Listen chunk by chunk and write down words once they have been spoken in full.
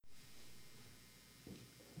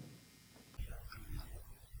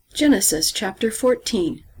Genesis chapter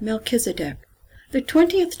 14, Melchizedek. The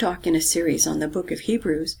 20th talk in a series on the book of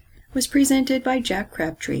Hebrews was presented by Jack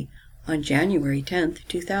Crabtree on January 10,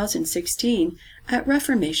 2016 at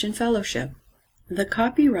Reformation Fellowship. The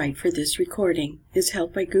copyright for this recording is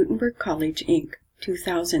held by Gutenberg College, Inc.,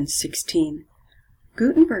 2016.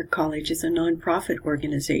 Gutenberg College is a non-profit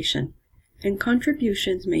organization, and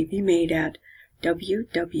contributions may be made at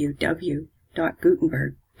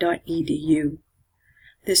www.gutenberg.edu.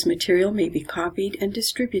 This material may be copied and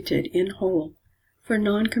distributed in whole for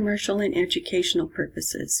non-commercial and educational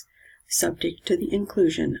purposes, subject to the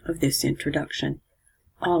inclusion of this introduction.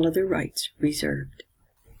 All other rights reserved.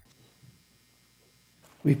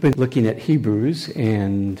 We've been looking at Hebrews,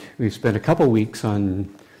 and we've spent a couple weeks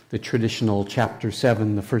on the traditional chapter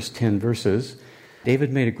 7, the first 10 verses.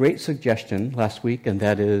 David made a great suggestion last week, and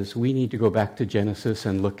that is we need to go back to Genesis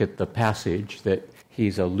and look at the passage that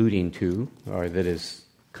he's alluding to, or that is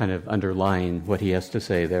kind of underlying what he has to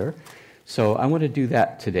say there. So I want to do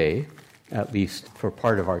that today, at least for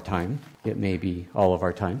part of our time. It may be all of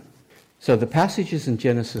our time. So the passage is in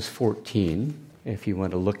Genesis 14, if you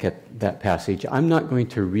want to look at that passage. I'm not going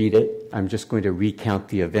to read it. I'm just going to recount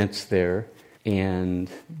the events there, and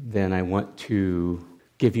then I want to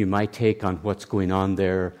give you my take on what's going on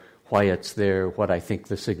there, why it's there, what I think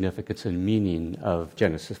the significance and meaning of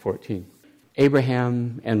Genesis 14.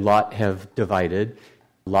 Abraham and Lot have divided.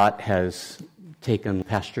 Lot has taken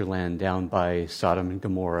pasture land down by Sodom and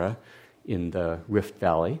Gomorrah in the Rift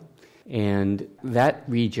Valley, and that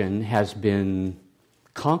region has been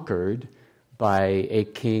conquered by a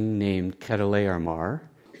king named Chedorlaomer,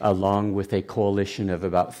 along with a coalition of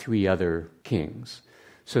about 3 other kings.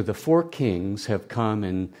 So the 4 kings have come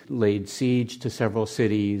and laid siege to several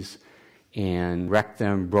cities and wrecked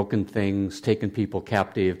them, broken things, taken people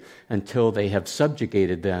captive, until they have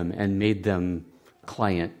subjugated them and made them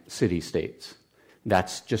client city-states.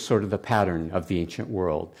 That's just sort of the pattern of the ancient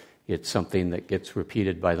world. It's something that gets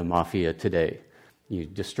repeated by the mafia today. You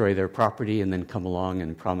destroy their property and then come along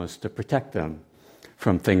and promise to protect them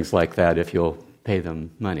from things like that if you'll pay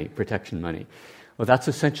them money, protection money. Well, that's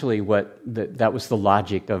essentially that was the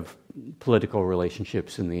logic of political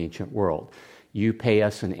relationships in the ancient world. You pay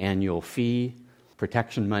us an annual fee,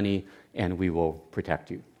 protection money, and we will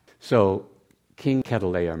protect you. So King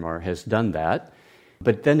Chedorlaomer has done that,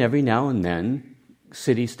 but then every now and then,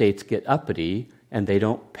 city-states get uppity and they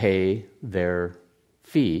don't pay their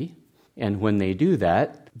fee. And when they do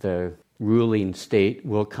that, the ruling state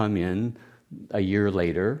will come in a year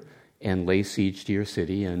later and lay siege to your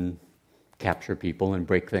city and capture people and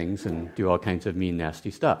break things and do all kinds of mean, nasty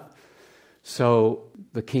stuff. So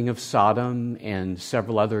the king of Sodom and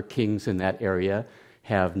several other kings in that area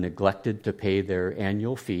have neglected to pay their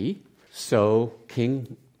annual fee. So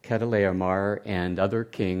King Chedorlaomer and other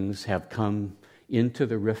kings have come into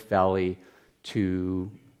the Rift Valley to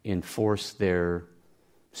enforce their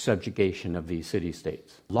subjugation of these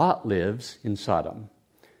city-states. Lot lives in Sodom.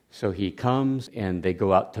 So he comes and they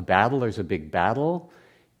go out to battle. There's a big battle.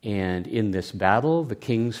 And in this battle,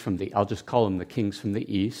 I'll just call them the kings from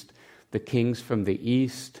the east. The kings from the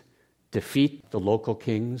east defeat the local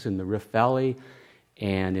kings in the Rift Valley.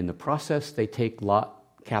 And in the process, they take Lot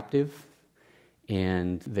captive.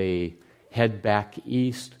 And they head back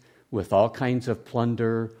east with all kinds of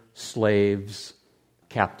plunder, slaves,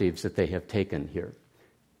 captives that they have taken here.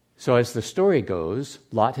 So as the story goes,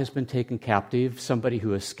 Lot has been taken captive. Somebody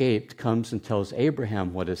who escaped comes and tells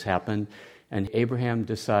Abraham what has happened, and Abraham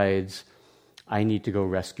decides, I need to go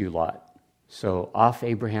rescue Lot. So off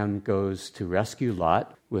Abraham goes to rescue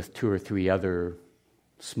Lot with 2 or 3 other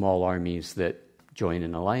small armies that join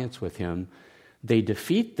an alliance with him. They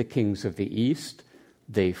defeat the kings of the east,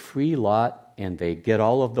 they free Lot, and they get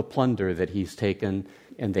all of the plunder that he's taken,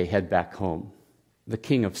 and they head back home. The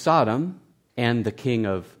king of Sodom and the king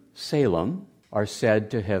of Salem are said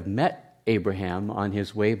to have met Abraham on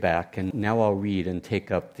his way back, and now I'll read and take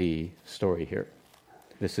up the story here.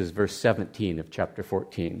 This is verse 17 of chapter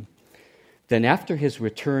 14. Then after his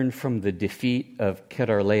return from the defeat of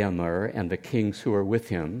Chedorlaomer and the kings who were with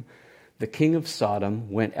him, the king of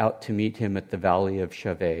Sodom went out to meet him at the valley of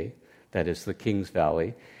Shaveh, that is the king's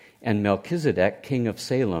valley, and Melchizedek, king of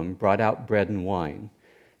Salem, brought out bread and wine.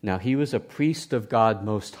 Now he was a priest of God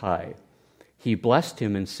Most High. He blessed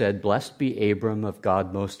him and said, Blessed be Abram of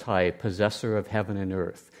God Most High, possessor of heaven and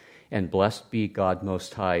earth, and blessed be God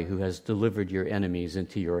Most High, who has delivered your enemies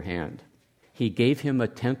into your hand. He gave him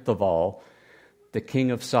 1/10 of all. The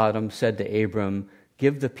king of Sodom said to Abram,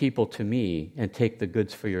 Give the people to me, and take the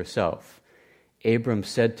goods for yourself. Abram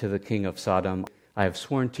said to the king of Sodom, I have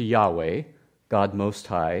sworn to Yahweh, God Most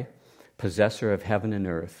High, possessor of heaven and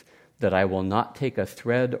earth, that I will not take a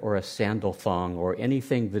thread or a sandal thong or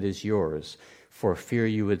anything that is yours, for fear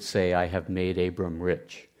you would say, I have made Abram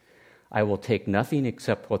rich. I will take nothing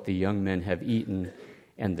except what the young men have eaten,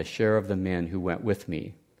 and the share of the men who went with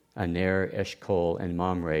me. Aner, Eshcol, and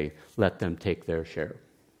Mamre, let them take their share.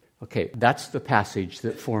 Okay, that's the passage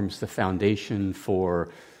that forms the foundation for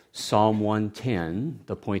Psalm 110,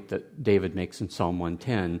 the point that David makes in Psalm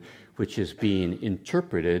 110, which is being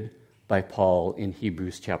interpreted by Paul in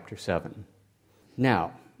Hebrews chapter 7.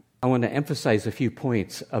 Now, I want to emphasize a few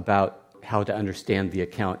points about how to understand the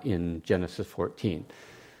account in Genesis 14.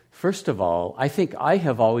 First of all, I think I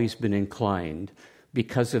have always been inclined,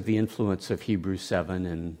 because of the influence of Hebrews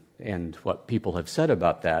 7 and what people have said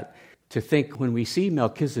about that, to think when we see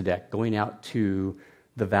Melchizedek going out to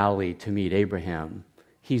the valley to meet Abraham,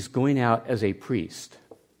 he's going out as a priest.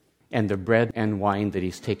 And the bread and wine that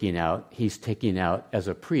he's taking out as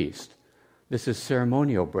a priest. This is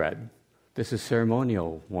ceremonial bread. This is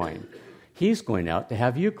ceremonial wine. He's going out to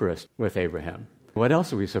have Eucharist with Abraham. What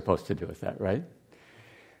else are we supposed to do with that, right?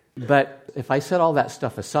 But if I set all that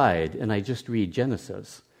stuff aside and I just read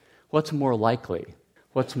Genesis, what's more likely?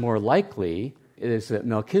 What's more likely is that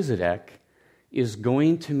Melchizedek is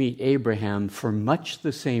going to meet Abraham for much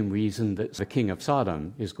the same reason that the king of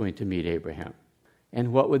Sodom is going to meet Abraham.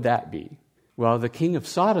 And what would that be? Well, the king of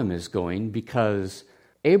Sodom is going because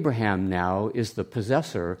Abraham now is the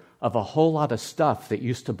possessor of a whole lot of stuff that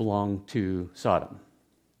used to belong to Sodom.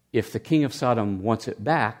 If the king of Sodom wants it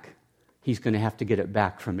back, he's going to have to get it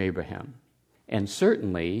back from Abraham. And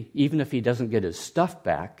certainly, even if he doesn't get his stuff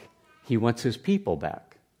back, he wants his people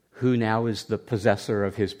back. Who now is the possessor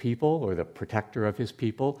of his people or the protector of his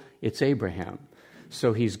people? It's Abraham.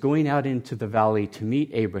 So he's going out into the valley to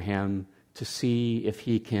meet Abraham to see if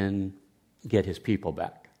he can get his people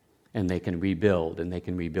back. And they can rebuild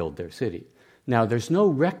their city. Now, there's no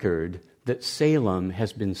record that Salem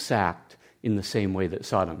has been sacked in the same way that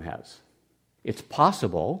Sodom has. It's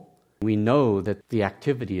possible. We know that the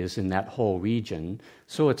activity is in that whole region,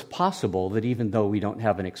 so it's possible that even though we don't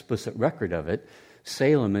have an explicit record of it,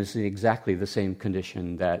 Salem is in exactly the same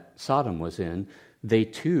condition that Sodom was in. They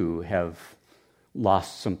too have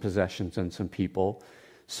lost some possessions and some people.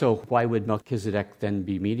 So why would Melchizedek then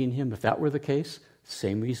be meeting him if that were the case?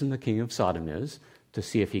 Same reason the king of Sodom is, to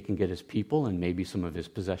see if he can get his people and maybe some of his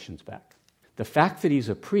possessions back. The fact that he's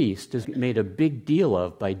a priest is made a big deal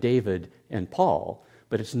of by David and Paul,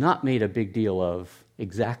 but it's not made a big deal of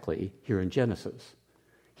exactly here in Genesis.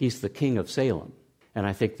 He's the king of Salem. And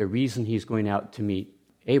I think the reason he's going out to meet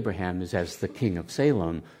Abraham is as the king of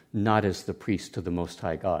Salem, not as the priest to the Most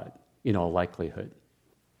High God, in all likelihood.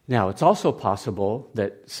 Now, it's also possible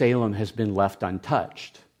that Salem has been left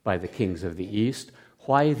untouched by the kings of the East.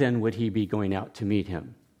 Why then would he be going out to meet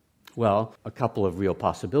him? Well, a couple of real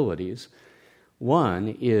possibilities.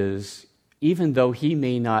 One is, even though he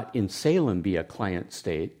may not in Salem be a client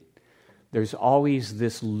state, there's always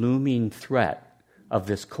this looming threat of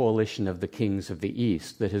this coalition of the kings of the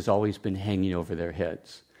East that has always been hanging over their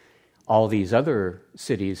heads. All these other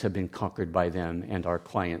cities have been conquered by them and are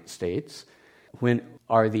client states. When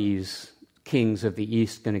are these kings of the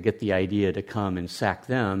East going to get the idea to come and sack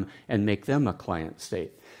them and make them a client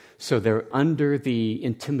state? So they're under the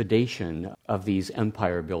intimidation of these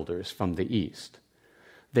empire builders from the East.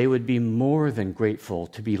 They would be more than grateful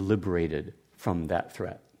to be liberated from that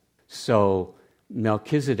threat. So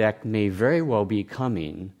Melchizedek may very well be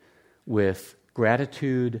coming with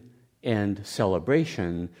gratitude and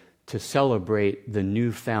celebration to celebrate the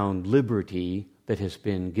newfound liberty that has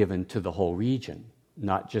been given to the whole region.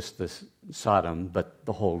 Not just the Sodom, but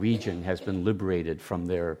the whole region has been liberated from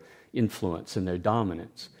their influence and their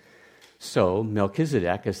dominance. So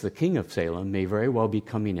Melchizedek, as the king of Salem, may very well be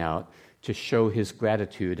coming out to show his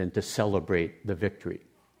gratitude and to celebrate the victory.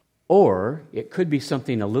 Or it could be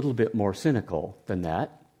something a little bit more cynical than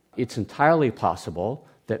that. It's entirely possible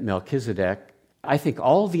that Melchizedek, I think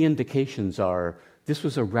all the indications are this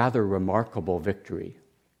was a rather remarkable victory,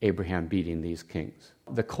 Abraham beating these kings.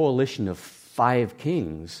 The coalition of 5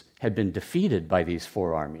 kings had been defeated by these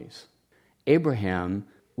 4 armies. Abraham,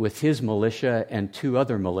 with his militia and 2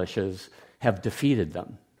 other militias, have defeated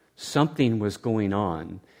them. Something was going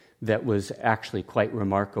on that was actually quite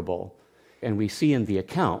remarkable. And we see in the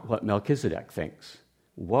account what Melchizedek thinks.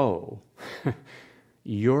 Whoa,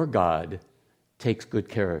 your God takes good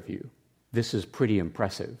care of you. This is pretty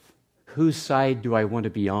impressive. Whose side do I want to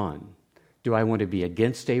be on? Do I want to be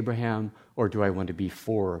against Abraham or do I want to be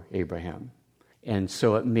for Abraham? And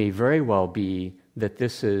so it may very well be that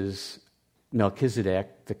this is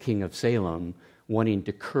Melchizedek, the king of Salem, wanting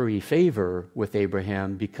to curry favor with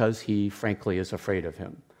Abraham because he, frankly, is afraid of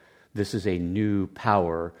him. This is a new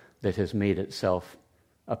power that has made itself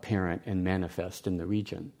apparent and manifest in the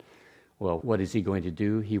region. Well, what is he going to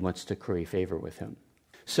do? He wants to curry favor with him.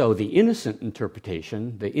 So the innocent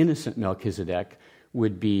interpretation, the innocent Melchizedek,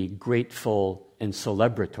 would be grateful and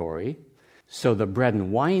celebratory. So the bread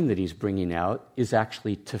and wine that he's bringing out is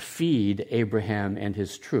actually to feed Abraham and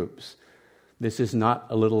his troops. This is not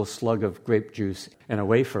a little slug of grape juice and a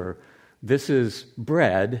wafer. This is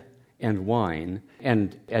bread and wine.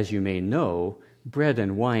 And as you may know, bread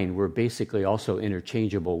and wine were basically also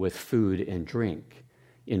interchangeable with food and drink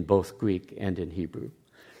in both Greek and in Hebrew.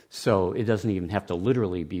 So it doesn't even have to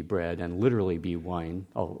literally be bread and literally be wine,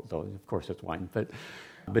 although of course it's wine, but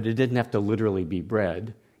it didn't have to literally be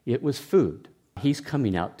bread. It was food. He's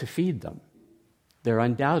coming out to feed them. They're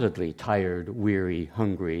undoubtedly tired, weary,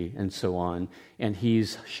 hungry, and so on, and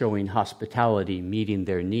he's showing hospitality, meeting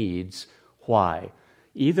their needs. Why?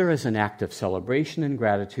 Either as an act of celebration and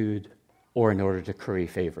gratitude or in order to curry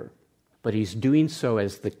favor. But he's doing so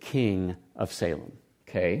as the king of Salem.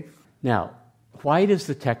 Okay? Now, why does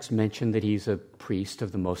the text mention that he's a priest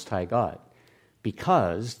of the Most High God?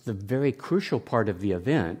 Because the very crucial part of the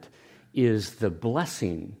event is the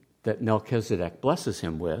blessing that Melchizedek blesses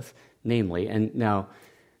him with, namely, and now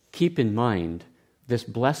keep in mind, this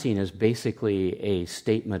blessing is basically a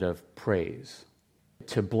statement of praise.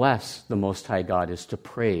 To bless the Most High God is to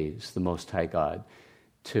praise the Most High God.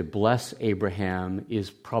 To bless Abraham is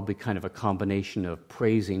probably kind of a combination of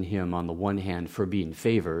praising him on the one hand for being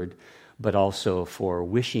favored, but also for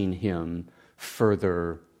wishing him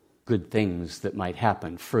further good things that might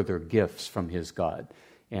happen, further gifts from his God,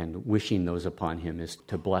 and wishing those upon him is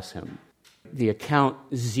to bless him. The account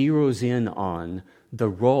zeroes in on the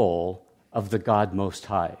role of the God Most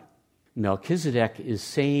High. Melchizedek is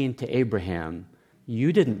saying to Abraham,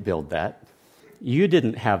 you didn't build that. You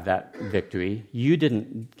didn't have that victory. You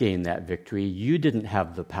didn't gain that victory. You didn't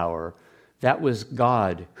have the power. That was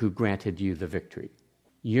God who granted you the victory.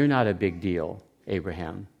 You're not a big deal,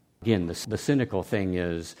 Abraham. Again, the cynical thing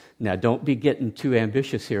is, now don't be getting too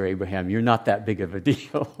ambitious here, Abraham. You're not that big of a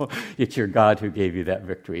deal. It's your God who gave you that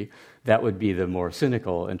victory. That would be the more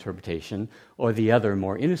cynical interpretation. Or the other,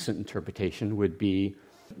 more innocent interpretation would be,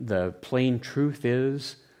 the plain truth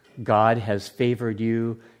is, God has favored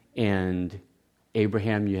you, and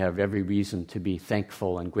Abraham, you have every reason to be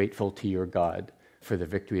thankful and grateful to your God for the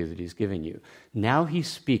victory that he's given you. Now he's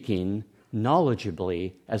speaking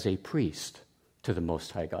knowledgeably as a priest to the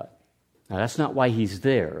Most High God. Now, that's not why he's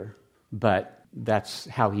there, but that's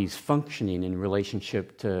how he's functioning in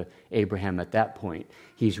relationship to Abraham at that point.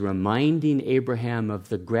 He's reminding Abraham of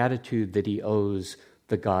the gratitude that he owes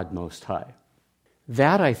the God Most High.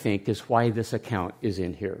 That, I think, is why this account is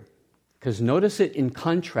in here. Because notice it in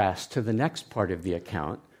contrast to the next part of the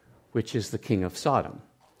account, which is the king of Sodom.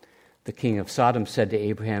 The king of Sodom said to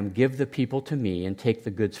Abraham, give the people to me and take the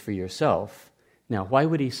goods for yourself. Now, why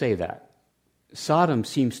would he say that? Sodom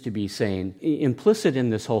seems to be saying, implicit in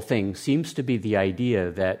this whole thing seems to be the idea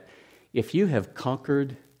that if you have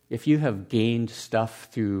conquered, if you have gained stuff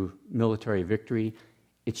through military victory,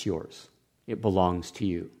 it's yours. It belongs to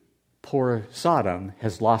you. Poor Sodom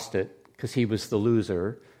has lost it because he was the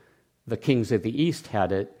loser. The kings of the east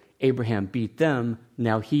had it. Abraham beat them.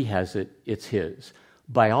 Now he has it. It's his.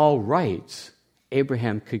 By all rights,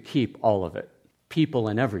 Abraham could keep all of it, people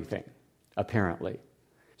and everything, apparently.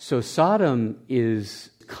 So Sodom is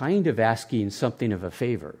kind of asking something of a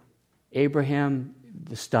favor. Abraham,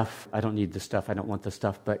 the stuff, I don't need the stuff, I don't want the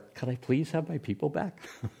stuff, but could I please have my people back?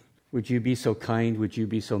 Would you be so kind, would you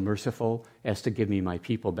be so merciful as to give me my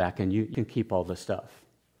people back and you can keep all the stuff?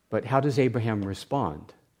 But how does Abraham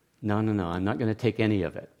respond? No, I'm not going to take any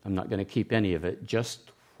of it. I'm not going to keep any of it,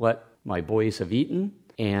 just what my boys have eaten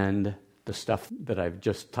and the stuff that I've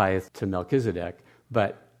just tithed to Melchizedek,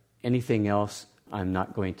 but anything else, I'm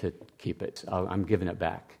not going to keep it. I'm giving it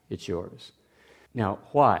back. It's yours. Now,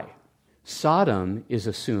 why? Sodom is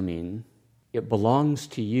assuming it belongs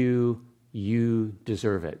to you. You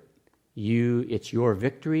deserve it. It's your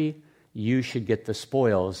victory. You should get the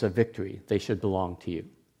spoils of victory. They should belong to you.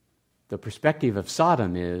 The perspective of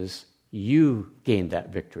Sodom is you gained that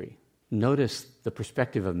victory. Notice the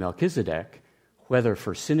perspective of Melchizedek, whether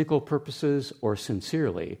for cynical purposes or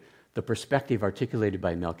sincerely, the perspective articulated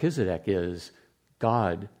by Melchizedek is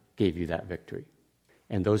God gave you that victory.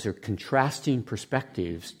 And those are contrasting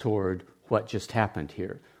perspectives toward what just happened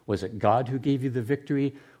here. Was it God who gave you the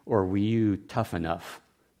victory, or were you tough enough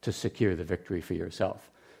to secure the victory for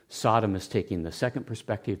yourself? Sodom is taking the second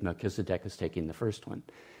perspective, Melchizedek is taking the first one.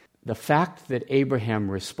 The fact that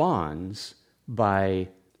Abraham responds by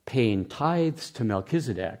paying tithes to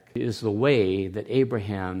Melchizedek is the way that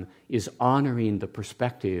Abraham is honoring the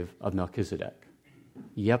perspective of Melchizedek.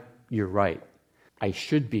 Yep, you're right. I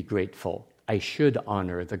should be grateful. I should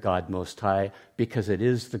honor the God Most High because it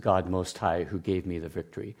is the God Most High who gave me the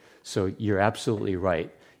victory. So you're absolutely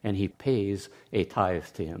right. And he pays a tithe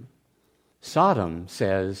to him. Sodom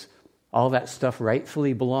says, all that stuff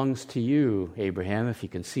rightfully belongs to you, Abraham. If you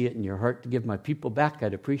can see it in your heart to give my people back,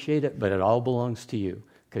 I'd appreciate it, but it all belongs to you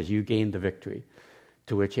because you gained the victory.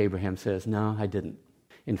 To which Abraham says, no, I didn't.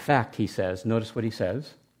 In fact, he says, notice what he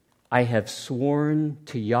says, I have sworn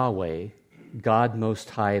to Yahweh, God Most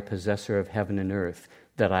High, possessor of heaven and earth,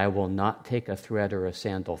 that I will not take a thread or a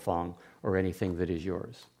sandal thong or anything that is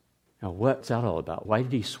yours. Now, what's that all about? Why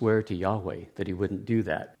did he swear to Yahweh that he wouldn't do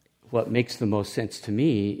that? What makes the most sense to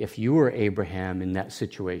me, if you were Abraham in that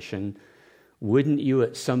situation, wouldn't you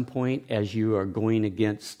at some point, as you are going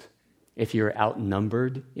against, if you're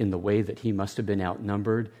outnumbered in the way that he must have been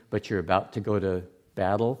outnumbered, but you're about to go to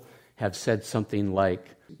battle, have said something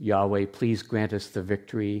like, Yahweh, please grant us the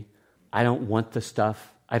victory. I don't want the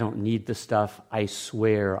stuff. I don't need the stuff. I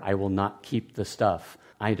swear I will not keep the stuff.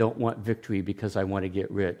 I don't want victory because I want to get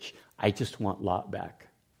rich. I just want Lot back.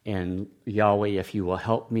 And Yahweh, if you will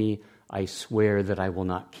help me, I swear that I will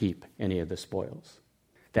not keep any of the spoils.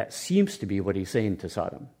 That seems to be what he's saying to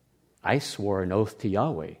Sodom. I swore an oath to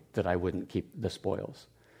Yahweh that I wouldn't keep the spoils.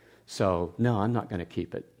 So, no, I'm not going to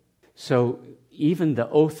keep it. So even the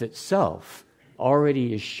oath itself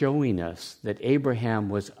already is showing us that Abraham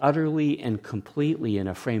was utterly and completely in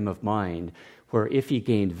a frame of mind where if he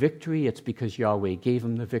gained victory, it's because Yahweh gave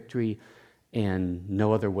him the victory, and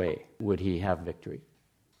no other way would he have victory.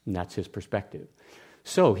 And that's his perspective.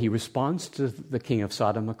 So he responds to the king of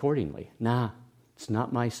Sodom accordingly. Nah, it's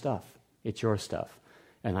not my stuff. It's your stuff.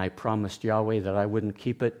 And I promised Yahweh that I wouldn't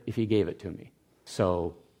keep it if he gave it to me.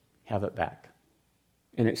 So have it back.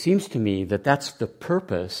 And it seems to me that that's the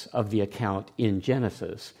purpose of the account in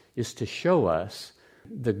Genesis, is to show us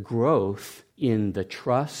the growth in the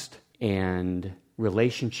trust and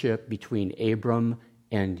relationship between Abram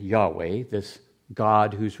and Yahweh, this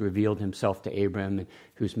God who's revealed himself to Abram and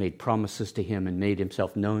who's made promises to him and made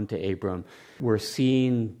himself known to Abram. We're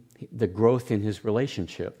seeing the growth in his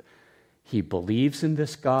relationship. He believes in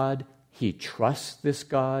this God, he trusts this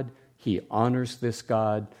God, he honors this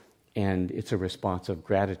God, and it's a response of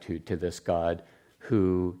gratitude to this God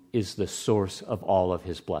who is the source of all of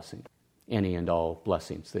his blessing, any and all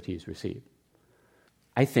blessings that he's received.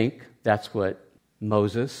 I think that's what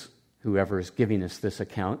Moses, whoever is giving us this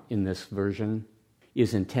account in this version,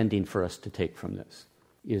 is intending for us to take from this,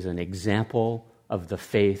 is an example of the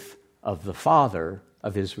faith of the father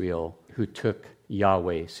of Israel who took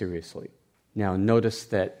Yahweh seriously. Now notice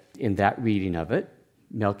that in that reading of it,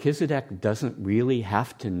 Melchizedek doesn't really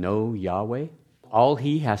have to know Yahweh. All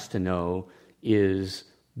he has to know is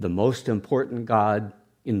the most important God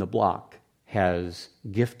in the block has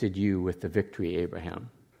gifted you with the victory, Abraham.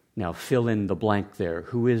 Now fill in the blank there.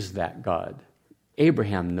 Who is that God?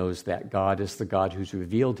 Abraham knows that God is the God who's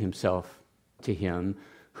revealed himself to him,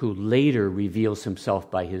 who later reveals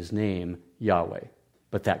himself by his name, Yahweh.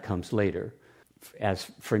 But that comes later.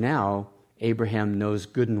 As for now, Abraham knows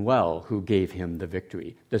good and well who gave him the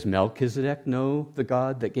victory. Does Melchizedek know the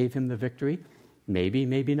God that gave him the victory? Maybe,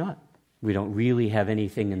 maybe not. We don't really have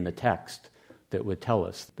anything in the text that would tell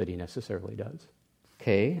us that he necessarily does.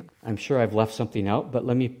 Okay, I'm sure I've left something out, but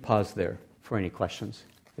let me pause there for any questions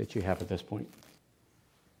that you have at this point.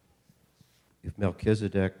 If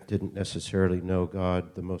Melchizedek didn't necessarily know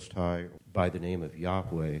God the Most High by the name of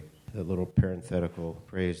Yahweh, the little parenthetical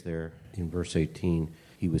phrase there in verse 18,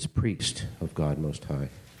 he was priest of God Most High.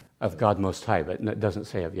 Of God Most High, but it doesn't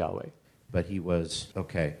say of Yahweh. But he was,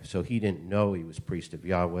 okay, so he didn't know he was priest of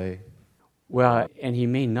Yahweh. Well, and he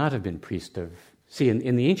may not have been priest of... See,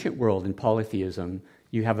 in the ancient world, in polytheism,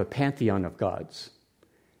 you have a pantheon of gods.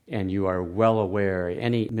 And you are well aware,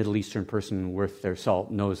 any Middle Eastern person worth their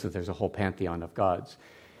salt knows that there's a whole pantheon of gods.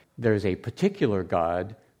 There's a particular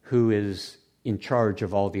God who is in charge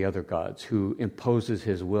of all the other gods, who imposes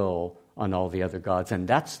his will on all the other gods. And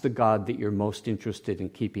that's the God that you're most interested in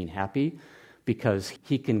keeping happy, because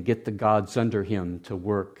he can get the gods under him to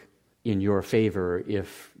work in your favor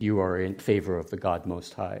if you are in favor of the God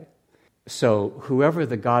Most High. So whoever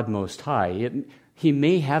the God Most High, he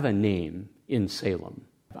may have a name in Salem.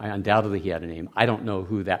 Undoubtedly he had a name. I don't know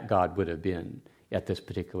who that God would have been at this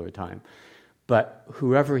particular time. But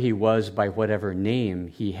whoever he was, by whatever name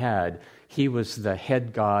he had, he was the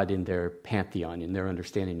head god in their pantheon, in their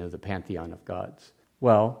understanding of the pantheon of gods.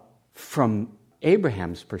 Well, from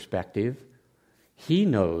Abraham's perspective, He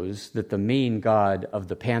knows that the main God of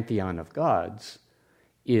the pantheon of gods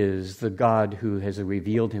is the God who has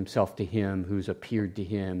revealed himself to him, who's appeared to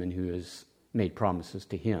him, and who has made promises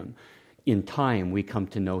to him. In time, we come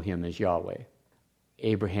to know him as Yahweh.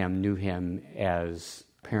 Abraham knew him as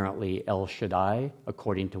apparently El Shaddai,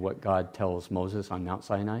 according to what God tells Moses on Mount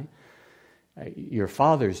Sinai. Your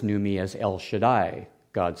fathers knew me as El Shaddai,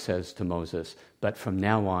 God says to Moses, but from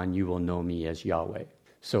now on you will know me as Yahweh.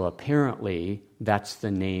 So apparently that's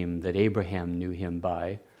the name that Abraham knew him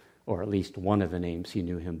by, or at least one of the names he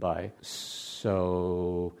knew him by.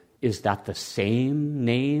 So is that the same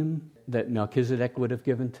name that Melchizedek would have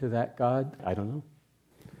given to that God? I don't know.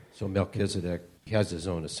 So Melchizedek has his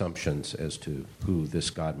own assumptions as to who this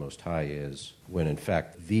God Most High is, when in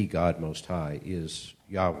fact the God Most High is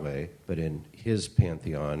Yahweh, but in his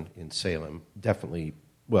pantheon in Salem, definitely,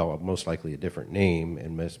 well, most likely a different name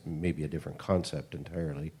and maybe a different concept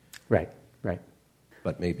entirely. Right.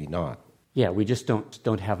 But maybe not. Yeah, we just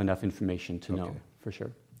don't have enough information to know for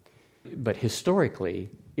sure. But historically,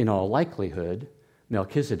 in all likelihood,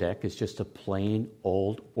 Melchizedek is just a plain,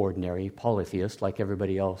 old, ordinary polytheist like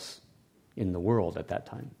everybody else in the world at that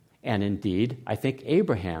time. And indeed, I think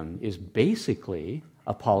Abraham is basically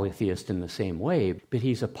a polytheist in the same way, but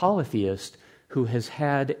he's a polytheist who has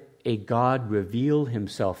had a God reveal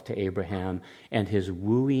himself to Abraham and is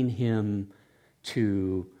wooing him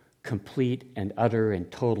to complete and utter and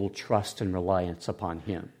total trust and reliance upon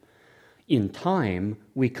him. In time,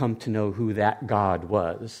 we come to know who that God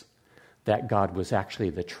was. That God was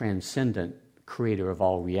actually the transcendent creator of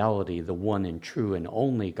all reality, the one and true and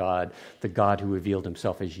only God, the God who revealed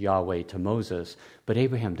himself as Yahweh to Moses. But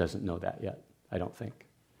Abraham doesn't know that yet, I don't think.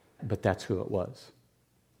 But that's who it was.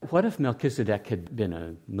 What if Melchizedek had been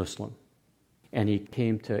a Muslim and he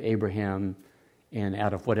came to Abraham and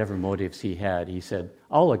out of whatever motives he had, he said,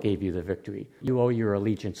 Allah gave you the victory. You owe your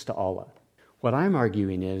allegiance to Allah. What I'm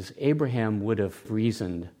arguing is Abraham would have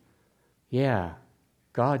reasoned, yeah,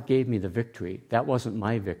 God gave me the victory. That wasn't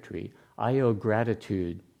my victory. I owe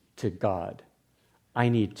gratitude to God. I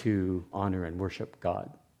need to honor and worship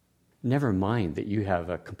God. Never mind that you have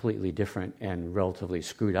a completely different and relatively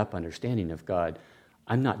screwed up understanding of God.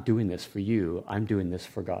 I'm not doing this for you. I'm doing this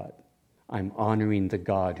for God. I'm honoring the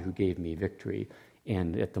God who gave me victory.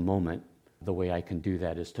 And at the moment, the way I can do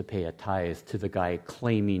that is to pay a tithe to the guy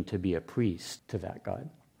claiming to be a priest to that God.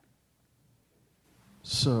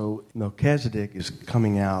 So Melchizedek is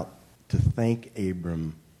coming out to thank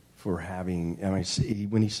Abram for having,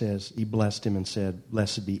 when he says, he blessed him and said,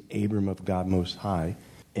 blessed be Abram of God Most High,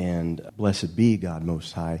 and blessed be God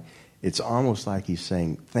Most High. It's almost like he's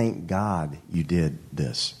saying, thank God you did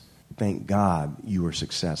this. Thank God you were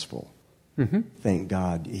successful. Mm-hmm. Thank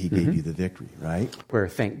God he gave you the victory, right? Where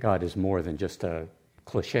thank God is more than just a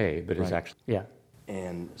cliche, but is actually, yeah.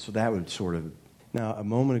 And so that would sort of, now a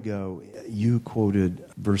moment ago you quoted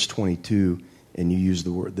verse 22 and you used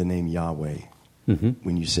the name Yahweh. Mm-hmm.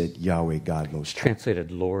 When you said Yahweh, God Most High. Translated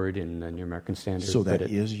Lord in the New American Standard. So that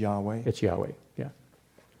is Yahweh? It's Yahweh, yeah.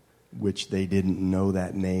 Which they didn't know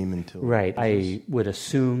that name until... Right. I would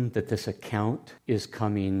assume that this account is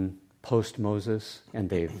coming post-Moses, and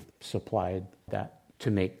they've supplied that to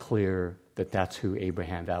make clear that that's who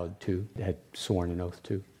Abraham vowed to, had sworn an oath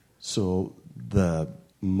to. So the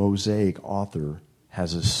Mosaic author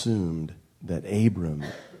has assumed that Abram...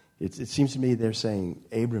 It seems to me they're saying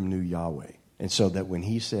Abram knew Yahweh. And so that when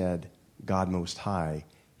he said God Most High,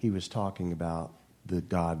 he was talking about the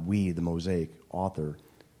God we, the Mosaic author,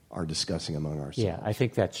 are discussing among ourselves. Yeah, I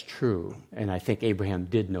think that's true. And I think Abraham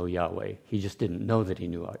did know Yahweh. He just didn't know that he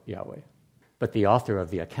knew Yahweh. But the author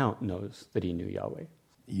of the account knows that he knew Yahweh.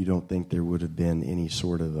 You don't think there would have been any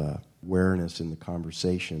sort of awareness in the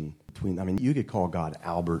conversation between... you could call God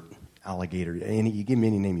Albert, Alligator, you give him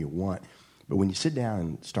any name you want. But when you sit down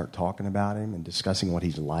and start talking about him and discussing what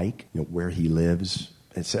he's like, where he lives,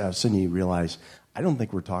 all of a sudden you realize, I don't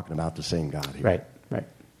think we're talking about the same God here.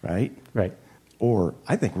 Right? Or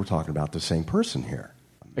I think we're talking about the same person here.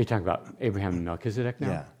 Are you talking about Abraham and Melchizedek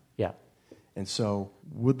now? Yeah. And so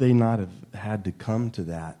would they not have had to come to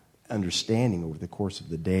that understanding over the course of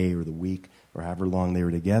the day or the week or however long they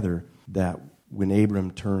were together, that when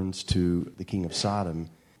Abram turns to the king of Sodom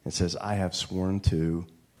and says, I have sworn to...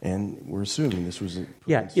 And we're assuming this was...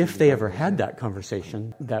 if they ever had that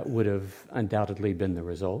conversation, that would have undoubtedly been the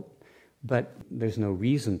result. But there's no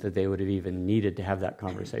reason that they would have even needed to have that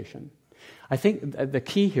conversation. I think the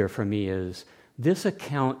key here for me is this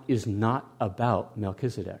account is not about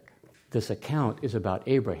Melchizedek. This account is about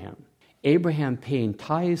Abraham. Abraham paying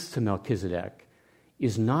tithes to Melchizedek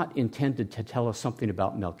is not intended to tell us something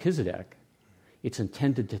about Melchizedek. It's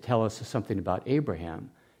intended to tell us something about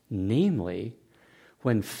Abraham. Namely,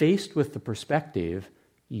 when faced with the perspective,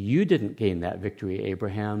 you didn't gain that victory,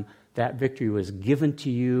 Abraham. That victory was given to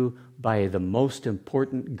you by the most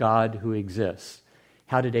important God who exists.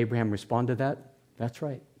 How did Abraham respond to that? That's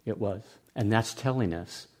right, it was. And that's telling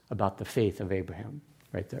us about the faith of Abraham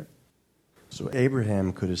right there. So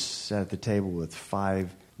Abraham could have sat at the table with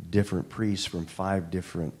 5 different priests from 5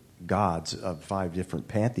 different gods of 5 different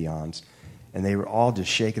pantheons, and they were all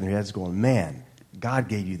just shaking their heads going, man, God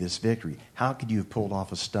gave you this victory. How could you have pulled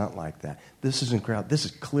off a stunt like that? This is incredible. This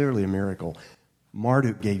is clearly a miracle.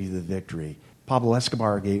 Marduk gave you the victory. Pablo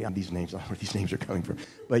Escobar gave these names. I don't know where these names are coming from.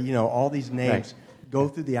 But, all these names go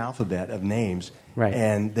through the alphabet of names,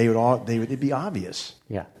 and it'd be obvious.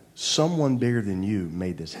 Yeah. Someone bigger than you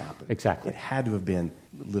made this happen. Exactly. It had to have been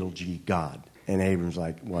little g God. And Abram's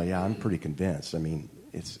like, well, yeah, I'm pretty convinced. I mean,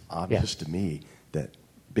 it's obvious to me that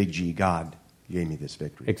big G God gave me this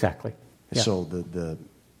victory. Exactly. Yeah. So the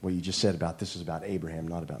what you just said about this is about Abraham,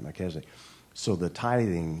 not about Melchizedek. So the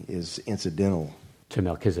tithing is incidental to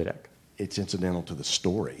Melchizedek. It's incidental to the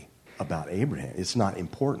story about Abraham. It's not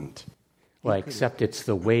important. Well, except it's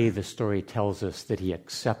the way the story tells us that he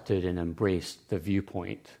accepted and embraced the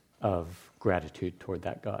viewpoint of gratitude toward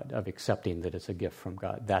that God, of accepting that it's a gift from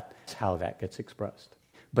God. That's how that gets expressed.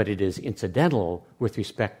 But it is incidental with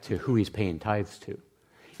respect to who he's paying tithes to.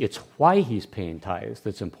 It's why he's paying tithes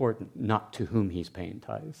that's important, not to whom he's paying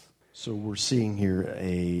tithes. So we're seeing here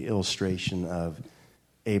an illustration of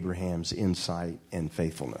Abraham's insight and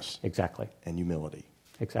faithfulness. Exactly. And humility.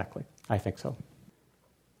 Exactly. I think so.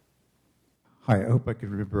 Hi, I hope I can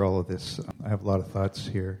remember all of this. I have a lot of thoughts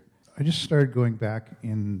here. I just started going back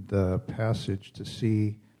in the passage to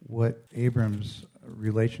see what Abram's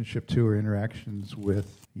relationship to or interactions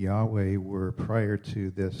with Yahweh were prior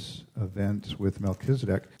to this event with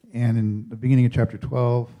Melchizedek. And in the beginning of chapter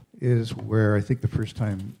 12 is where I think the first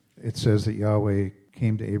time it says that Yahweh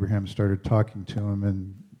came to Abraham, started talking to him,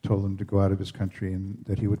 and told him to go out of his country and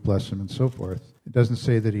that he would bless him and so forth. It doesn't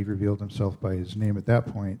say that he revealed himself by his name at that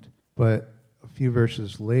point, but a few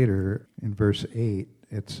verses later, in verse 8,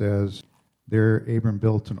 it says, there Abram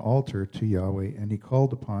built an altar to Yahweh, and he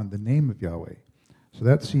called upon the name of Yahweh. So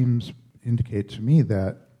that seems indicate to me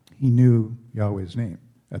that he knew Yahweh's name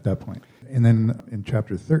at that point. And then in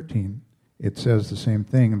chapter 13, it says the same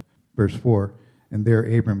thing, in verse 4, and there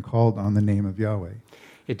Abram called on the name of Yahweh.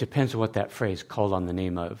 It depends on what that phrase, called on the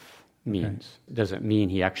name of, means. Okay. Does it mean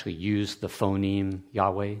he actually used the phoneme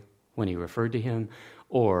Yahweh when he referred to him?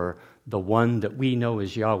 Or the one that we know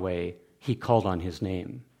as Yahweh, he called on his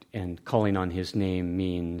name. And calling on his name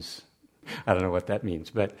means, I don't know what that means,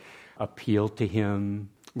 but appealed to him,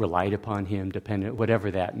 relied upon him, dependent,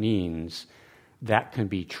 whatever that means, that can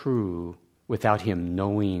be true without him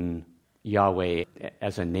knowing Yahweh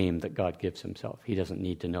as a name that God gives himself. He doesn't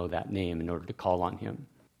need to know that name in order to call on him.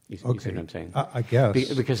 You see what I'm saying? I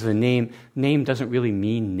guess. Because the name doesn't really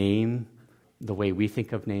mean name the way we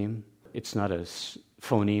think of name. It's not a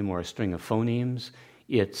phoneme or a string of phonemes.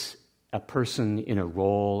 It's a person in a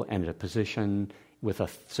role and a position with a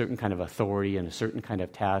certain kind of authority and a certain kind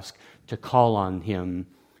of task. To call on him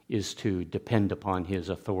is to depend upon his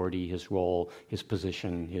authority, his role, his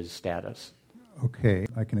position, his status. Okay,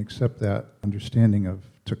 I can accept that understanding of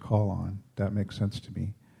to call on. That makes sense to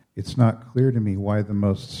me. It's not clear to me why the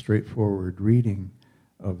most straightforward reading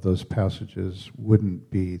of those passages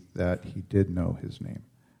wouldn't be that he did know his name.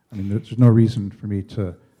 I mean, there's no reason for me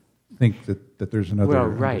to think that there's another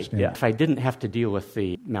understanding. Yeah. If I didn't have to deal with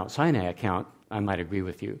the Mount Sinai account, I might agree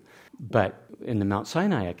with you. But in the Mount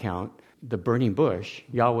Sinai account, the burning bush,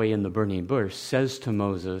 Yahweh in the burning bush, says to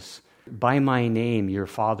Moses, by my name your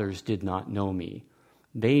fathers did not know me.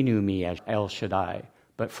 They knew me as El Shaddai,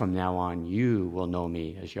 but from now on you will know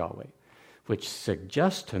me as Yahweh. Which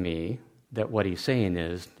suggests to me that what he's saying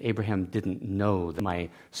is Abraham didn't know that my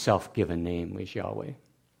self-given name was Yahweh.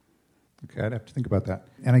 Okay, I'd have to think about that.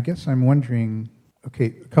 And I guess I'm wondering,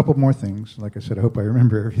 okay, a couple more things. Like I said, I hope I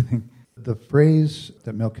remember everything. The phrase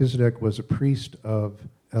that Melchizedek was a priest of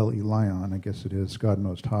El Elyon, I guess it is, God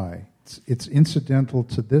Most High, it's incidental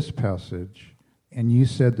to this passage, and you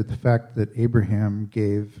said that the fact that Abraham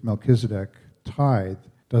gave Melchizedek tithe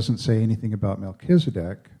doesn't say anything about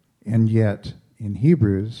Melchizedek, and yet in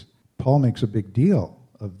Hebrews, Paul makes a big deal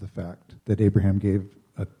of the fact that Abraham gave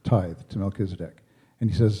a tithe to Melchizedek. And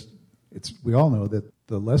he says, we all know that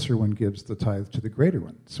the lesser one gives the tithe to the greater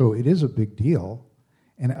one. So it is a big deal.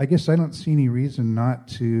 And I guess I don't see any reason not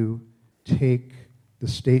to take the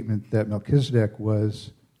statement that Melchizedek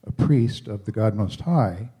was a priest of the God Most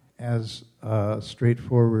High as a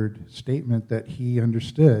straightforward statement that he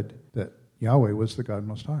understood that Yahweh was the God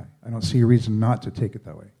Most High. I don't see a reason not to take it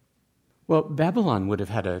that way. Well, Babylon would have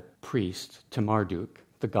had a priest to Marduk,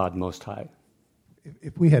 the God Most High.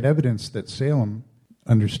 If we had evidence that Salem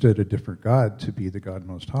understood a different God to be the God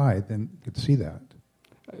Most High, then you could see that.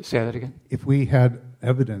 Say that again? If we had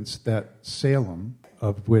evidence that Salem,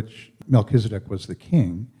 of which Melchizedek was the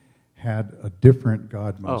king, had a different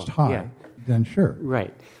God Most High, then sure.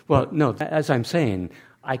 Right. Well, no, as I'm saying,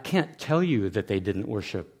 I can't tell you that they didn't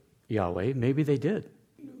worship Yahweh. Maybe they did.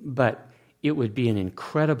 But it would be an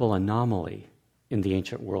incredible anomaly in the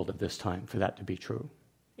ancient world of this time for that to be true.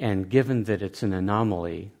 And given that it's an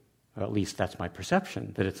anomaly, or at least that's my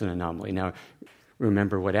perception, that it's an anomaly. Now,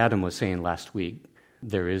 remember what Adam was saying last week.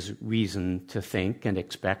 There is reason to think and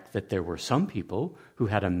expect that there were some people who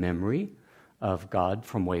had a memory of God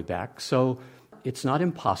from way back. So it's not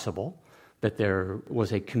impossible that there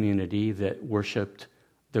was a community that worshipped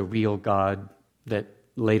the real God that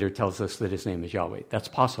later tells us that his name is Yahweh. That's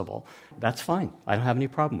possible. That's fine. I don't have any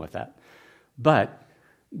problem with that. But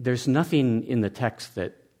there's nothing in the text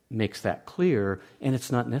that makes that clear, and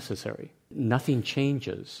it's not necessary. Nothing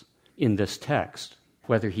changes in this text,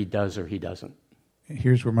 whether he does or he doesn't.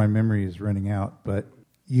 Here's where my memory is running out, but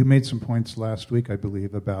you made some points last week, I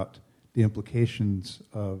believe, about the implications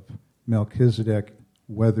of Melchizedek,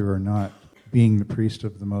 whether or not being the priest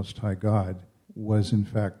of the Most High God was in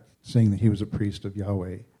fact saying that he was a priest of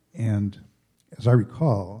Yahweh. And as I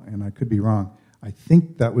recall, and I could be wrong, I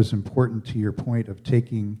think that was important to your point of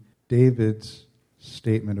taking David's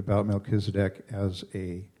statement about Melchizedek as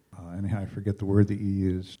and I forget the word that you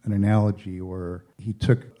used, an analogy, or he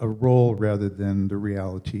took a role rather than the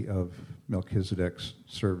reality of Melchizedek's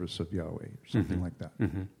service of Yahweh, or something like that.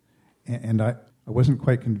 Mm-hmm. And I wasn't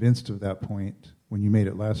quite convinced of that point when you made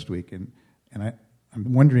it last week, and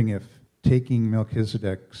I'm wondering if taking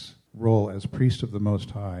Melchizedek's role as priest of the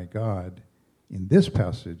Most High God in this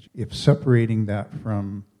passage, if separating that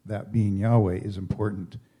from that being Yahweh is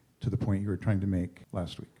important to the point you were trying to make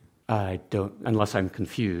last week. I don't, unless I'm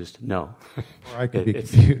confused, no. Or I could be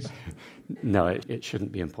confused. No, it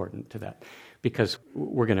shouldn't be important to that. Because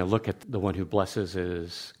we're going to look at the one who blesses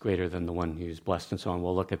is greater than the one who's blessed and so on.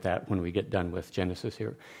 We'll look at that when we get done with Genesis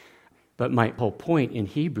here. But my whole point in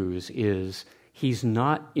Hebrews is he's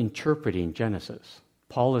not interpreting Genesis.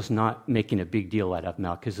 Paul is not making a big deal out of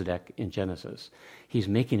Melchizedek in Genesis. He's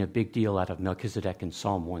making a big deal out of Melchizedek in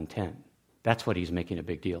Psalm 110. That's what he's making a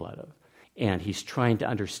big deal out of. And he's trying to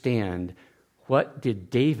understand, what did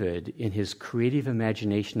David, in his creative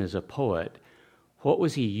imagination as a poet, what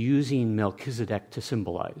was he using Melchizedek to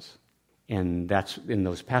symbolize? And that's, in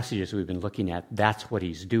those passages we've been looking at, that's what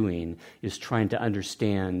he's doing, is trying to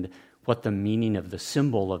understand what the meaning of the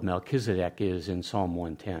symbol of Melchizedek is in Psalm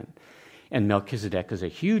 110. And Melchizedek is a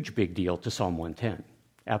huge big deal to Psalm 110,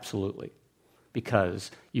 absolutely, because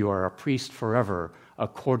you are a priest forever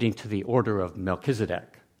according to the order of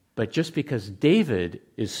Melchizedek. But just because David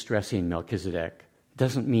is stressing Melchizedek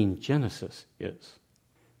doesn't mean Genesis is.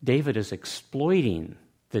 David is exploiting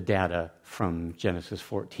the data from Genesis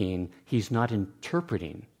 14. He's not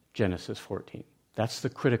interpreting Genesis 14. That's the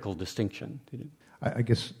critical distinction. I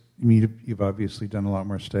guess you've obviously done a lot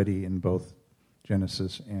more study in both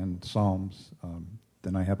Genesis and Psalms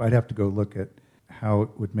than I have. I'd have to go look at how it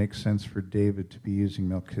would make sense for David to be using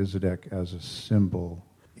Melchizedek as a symbol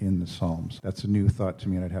in the Psalms. That's a new thought to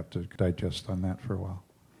me, and I'd have to digest on that for a while.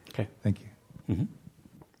 Okay. Thank you. Mm-hmm.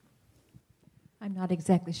 I'm not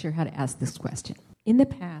exactly sure how to ask this question. In the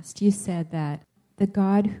past, you said that the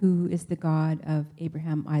God who is the God of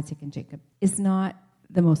Abraham, Isaac, and Jacob is not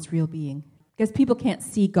the most real being, because people can't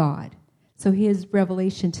see God. So his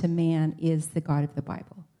revelation to man is the God of the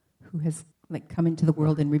Bible, who has come into the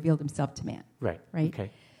world and revealed himself to man. Right. Okay.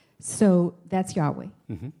 So that's Yahweh.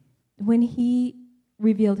 Mm-hmm. When he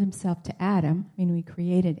revealed himself to Adam, when we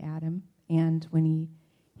created Adam, and when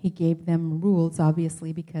he gave them rules,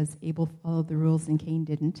 obviously, because Abel followed the rules and Cain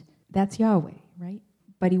didn't, that's Yahweh, right?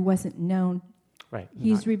 But he wasn't known. Right.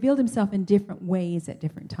 He's revealed himself in different ways at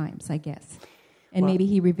different times, I guess. And maybe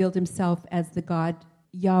he revealed himself as the God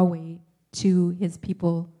Yahweh to his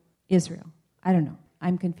people Israel. I don't know.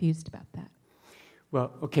 I'm confused about that.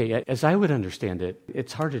 Well, okay, as I would understand it,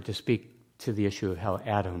 it's harder to speak to the issue of how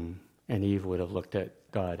Adam and Eve would have looked at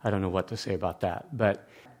God. I don't know what to say about that. But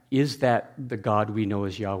is that the God we know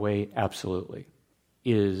as Yahweh? Absolutely.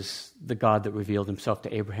 Is the God that revealed himself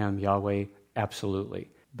to Abraham Yahweh? Absolutely.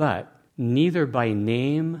 But neither by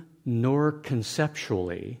name nor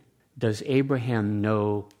conceptually does Abraham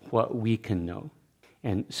know what we can know.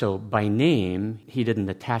 And so by name, he didn't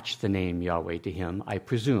attach the name Yahweh to him, I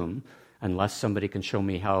presume, unless somebody can show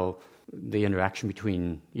me how the interaction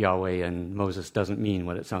between Yahweh and Moses doesn't mean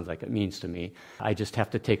what it sounds like it means to me. I just have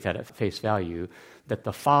to take that at face value, that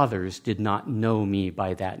the fathers did not know me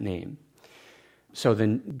by that name. So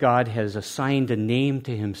then God has assigned a name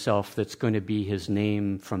to himself that's going to be his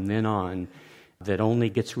name from then on, that only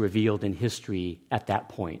gets revealed in history at that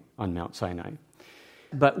point on Mount Sinai.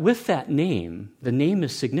 But with that name, the name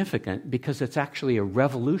is significant because it's actually a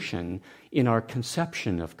revolution in our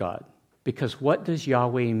conception of God. Because what does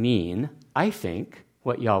Yahweh mean? I think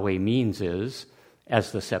what Yahweh means is,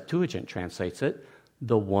 as the Septuagint translates it,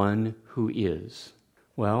 the one who is.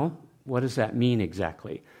 Well, what does that mean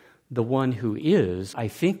exactly? The one who is, I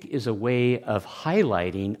think, is a way of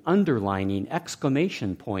highlighting, underlining,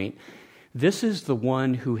 exclamation point. This is the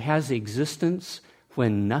one who has existence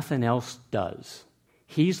when nothing else does.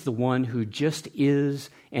 He's the one who just is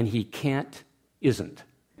and he can't isn't.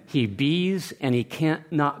 He bees and he can't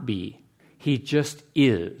not be. He just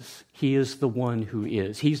is. He is the one who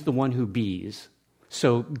is. He's the one who bees.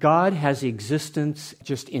 So God has existence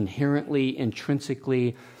just inherently,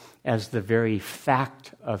 intrinsically, as the very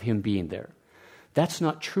fact of him being there. That's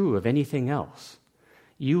not true of anything else.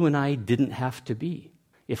 You and I didn't have to be.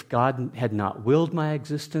 If God had not willed my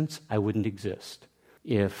existence, I wouldn't exist.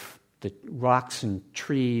 If the rocks and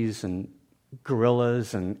trees and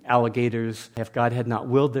gorillas and alligators, if God had not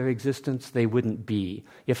willed their existence, they wouldn't be.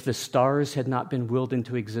 If the stars had not been willed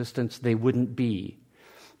into existence, they wouldn't be.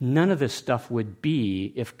 None of this stuff would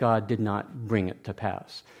be if God did not bring it to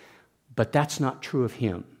pass. But that's not true of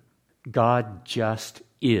him. God just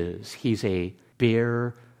is. He's a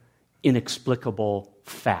bare, inexplicable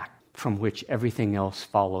fact from which everything else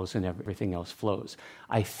follows and everything else flows.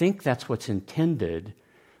 I think that's what's intended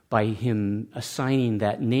by him assigning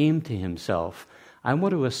that name to himself. I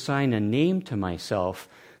want to assign a name to myself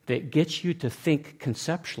that gets you to think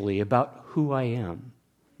conceptually about who I am.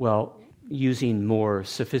 Well, using more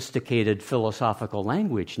sophisticated philosophical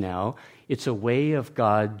language now, it's a way of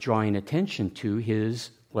God drawing attention to his,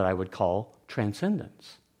 what I would call,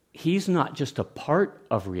 transcendence. He's not just a part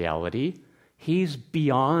of reality, he's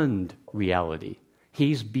beyond reality.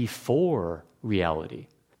 He's before reality.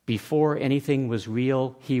 Before anything was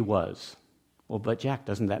real, he was. Well, but Jack,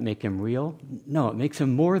 doesn't that make him real? No, it makes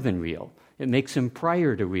him more than real. It makes him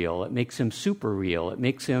prior to real. It makes him super real. It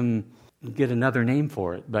makes him get another name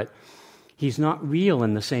for it. But he's not real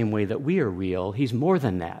in the same way that we are real. He's more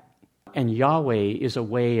than that. And Yahweh is a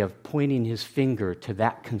way of pointing his finger to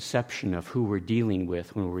that conception of who we're dealing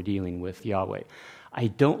with when we're dealing with Yahweh. I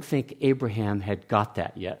don't think Abraham had got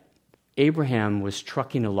that yet. Abraham was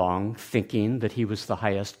trucking along thinking that he was the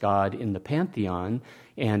highest God in the pantheon,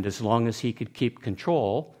 and as long as he could keep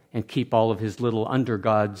control and keep all of his little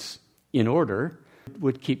under-gods in order,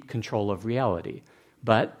 would keep control of reality.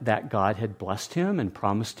 But that God had blessed him and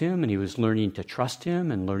promised him, and he was learning to trust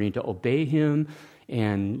him and learning to obey him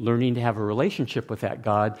and learning to have a relationship with that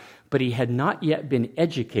God, but he had not yet been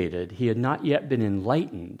educated, he had not yet been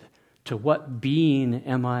enlightened to what being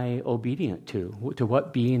am I obedient to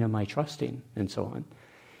what being am I trusting, and so on.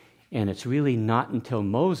 And it's really not until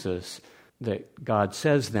Moses that God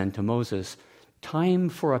says then to Moses, time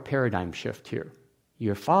for a paradigm shift here.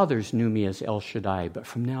 Your fathers knew me as El Shaddai, but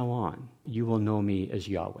from now on, you will know me as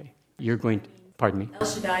Yahweh. You're going to, pardon me? El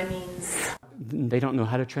Shaddai means? They don't know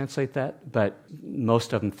how to translate that, but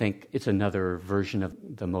most of them think it's another version of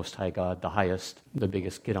the Most High God, the highest, the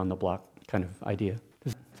biggest kid on the block kind of idea.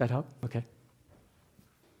 Does that help? Okay.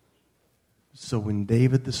 So when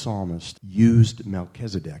David the psalmist used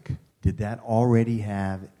Melchizedek, did that already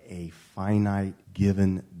have a finite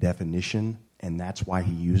given definition, and that's why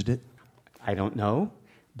he used it? I don't know,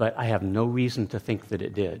 but I have no reason to think that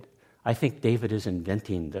it did. I think David is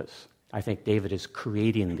inventing this. I think David is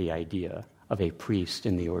creating the idea of a priest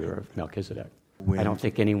in the order of Melchizedek. I don't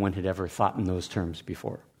think anyone had ever thought in those terms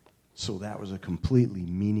before. So that was a completely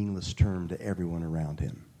meaningless term to everyone around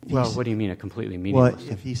him. Well, what do you mean a completely meaningless?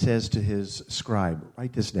 Well, if he says to his scribe,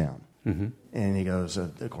 write this down, and he goes,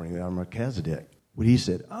 according to Melchizedek, what he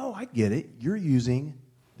said, oh, I get it. You're using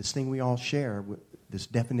this thing we all share, this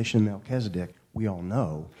definition of Melchizedek we all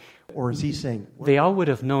know. Or is he saying... They all would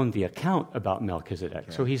have known the account about Melchizedek,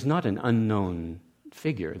 okay. So he's not an unknown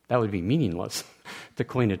figure. That would be meaningless to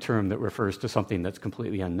coin a term that refers to something that's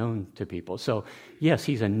completely unknown to people. So, yes,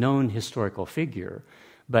 he's a known historical figure,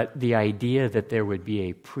 but the idea that there would be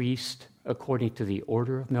a priest according to the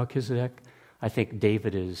order of Melchizedek, I think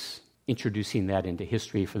David is introducing that into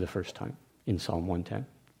history for the first time in Psalm 110.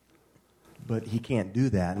 But he can't do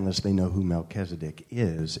that unless they know who Melchizedek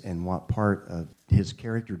is and what part of his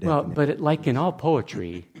character definition. Well, but like in all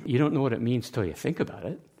poetry, you don't know what it means till you think about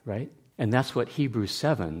it, right? And that's what Hebrews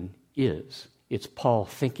 7 is. It's Paul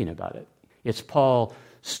thinking about it. It's Paul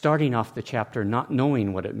starting off the chapter not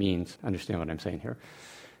knowing what it means. Understand what I'm saying here?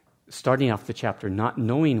 Starting off the chapter not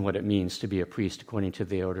knowing what it means to be a priest according to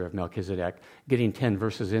the order of Melchizedek, getting 10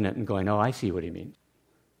 verses in it and going, oh, I see what he means.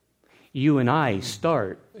 You and I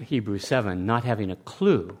start Hebrews 7 not having a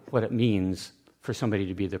clue what it means for somebody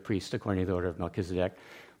to be the priest according to the order of Melchizedek.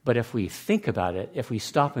 But if we think about it, if we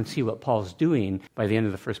stop and see what Paul's doing, by the end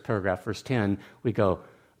of the first paragraph, verse 10, we go,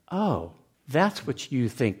 oh, that's what you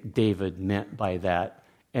think David meant by that.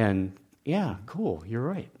 And yeah, cool, you're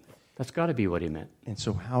right. That's got to be what he meant. And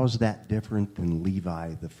so how is that different than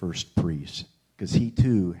Levi, the first priest? Because he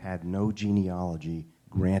too had no genealogy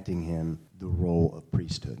granting him the role of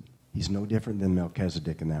priesthood. He's no different than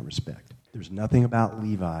Melchizedek in that respect. There's nothing about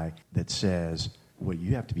Levi that says, well,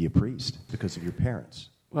 you have to be a priest because of your parents.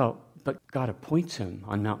 Well, but God appoints him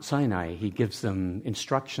on Mount Sinai. He gives them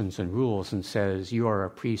instructions and rules and says, you are a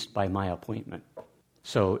priest by my appointment.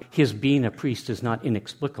 So his being a priest is not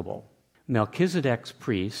inexplicable. Melchizedek's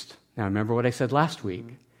priest, now remember what I said last week.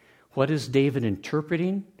 What is David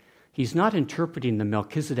interpreting? He's not interpreting the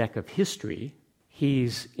Melchizedek of history.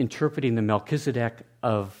 He's interpreting the Melchizedek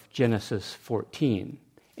of Genesis 14.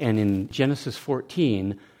 And in Genesis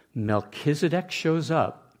 14, Melchizedek shows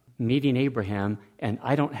up meeting Abraham, and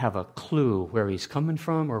I don't have a clue where he's coming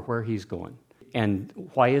from or where he's going. And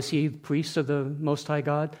why is he priest of the Most High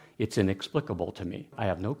God? It's inexplicable to me. I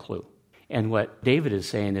have no clue. And what David is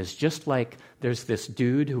saying is just like there's this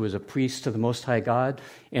dude who was a priest to the Most High God,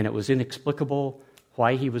 and it was inexplicable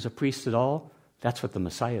why he was a priest at all, that's what the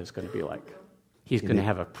Messiah is going to be like. He's going to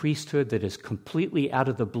have a priesthood that is completely out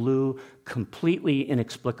of the blue, completely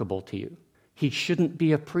inexplicable to you. He shouldn't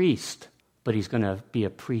be a priest, but he's going to be a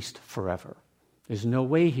priest forever. There's no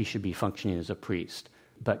way he should be functioning as a priest.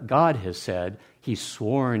 But God has said he's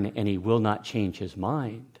sworn and he will not change his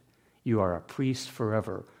mind. You are a priest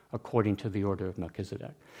forever, according to the order of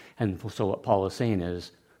Melchizedek. And so what Paul is saying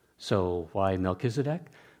is, so why Melchizedek?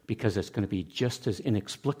 Because it's going to be just as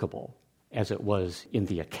inexplicable as it was in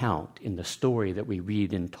the account, in the story that we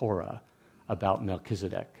read in Torah about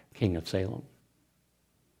Melchizedek, king of Salem.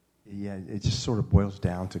 Yeah, it just sort of boils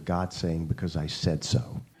down to God saying, because I said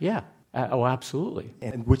so. Yeah. Oh, absolutely.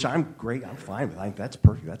 And which I'm fine with. I think that's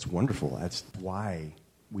perfect. That's wonderful. That's why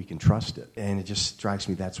we can trust it. And it just strikes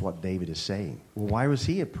me that's what David is saying. Well, why was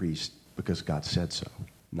he a priest? Because God said so.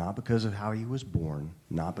 Not because of how he was born,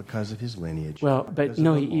 not because of his lineage. Well, but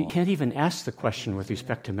no, you can't even ask the question with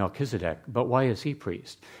respect to Melchizedek, but why is he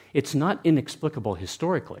priest? It's not inexplicable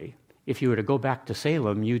historically. If you were to go back to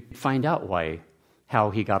Salem, you'd find out how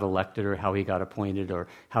he got elected or how he got appointed or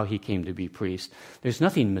how he came to be priest. There's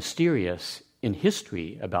nothing mysterious in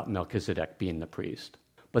history about Melchizedek being the priest,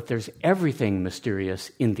 but there's everything mysterious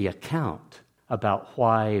in the account about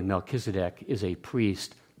why Melchizedek is a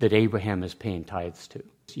priest that Abraham is paying tithes to.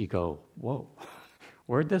 You go, whoa,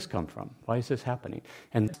 where'd this come from? Why is this happening?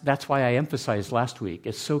 And that's why I emphasized last week,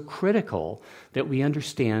 it's so critical that we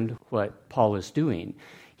understand what Paul is doing.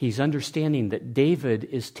 He's understanding that David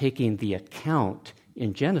is taking the account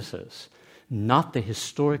in Genesis, not the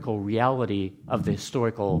historical reality of the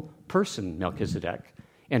historical person, Melchizedek,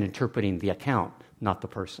 and interpreting the account, not the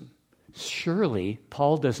person. Surely,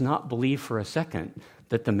 Paul does not believe for a second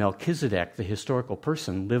that the Melchizedek, the historical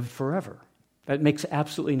person, lived forever. That makes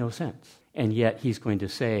absolutely no sense. And yet he's going to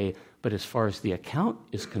say, but as far as the account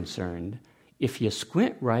is concerned, if you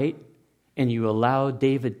squint right and you allow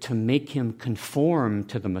David to make him conform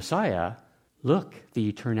to the Messiah, look,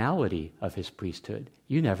 the eternality of his priesthood.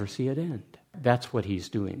 You never see it end. That's what he's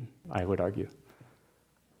doing, I would argue.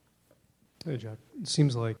 Hey, Jack. It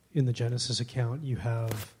seems like in the Genesis account you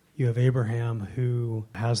have Abraham who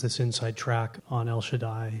has this inside track on El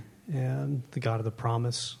Shaddai and the God of the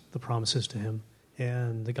promises to him.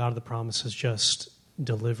 And the God of the promise has just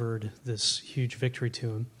delivered this huge victory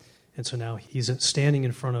to him. And so now he's standing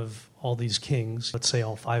in front of all these kings. Let's say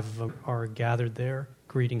all 5 of them are gathered there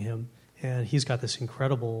greeting him. And he's got this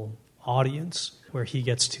incredible audience where he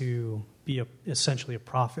gets to be essentially a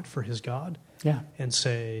prophet for his God. Yeah. And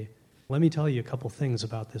say, let me tell you a couple things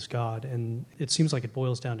about this God. And it seems like it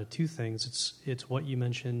boils down to 2 things. It's what you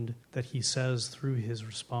mentioned that he says through his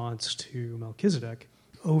response to Melchizedek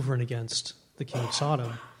over and against the king of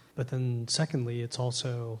Sodom. But then secondly, it's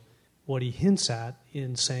also what he hints at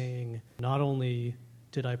in saying, not only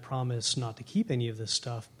did I promise not to keep any of this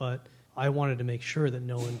stuff, but I wanted to make sure that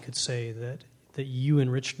no one could say that you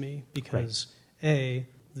enriched me because, right. A,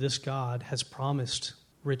 this God has promised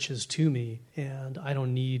riches to me, and I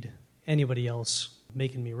don't need anybody else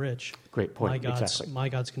making me rich. Great point. My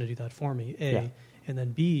God's going to do that for me, A. Yeah. And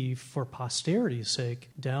then B, for posterity's sake,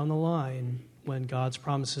 down the line, when God's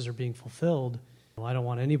promises are being fulfilled, I don't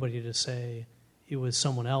want anybody to say it was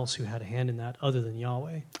someone else who had a hand in that other than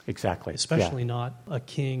Yahweh. Exactly. Especially not a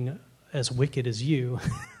king as wicked as you.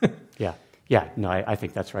 No, I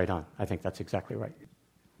think that's right on. I think that's exactly right.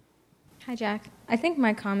 Hi, Jack. I think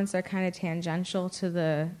my comments are kind of tangential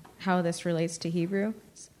to how this relates to Hebrew.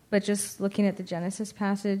 But just looking at the Genesis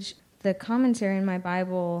passage, the commentary in my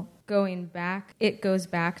Bible it goes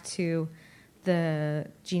back to the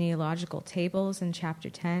genealogical tables in chapter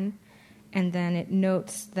 10. And then it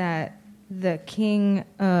notes that the king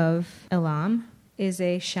of Elam is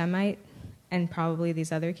a Shemite, and probably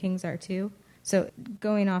these other kings are too. So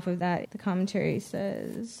going off of that, the commentary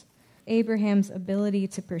says, Abraham's ability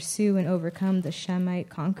to pursue and overcome the Shemite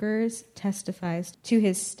conquerors testifies to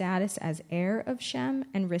his status as heir of Shem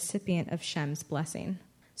and recipient of Shem's blessing.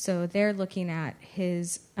 So they're looking at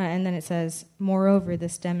his, and then it says, moreover,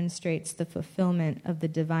 this demonstrates the fulfillment of the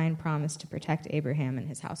divine promise to protect Abraham and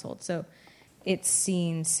his household. So it's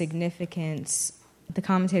seeing significance, the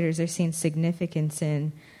commentators are seeing significance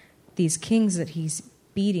in these kings that he's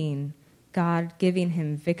beating. God giving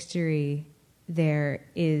him victory there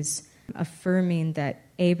is affirming that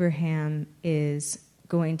Abraham is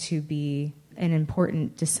going to be an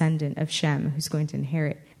important descendant of Shem who's going to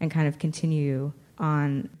inherit and kind of continue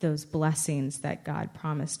on those blessings that God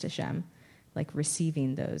promised to Shem, like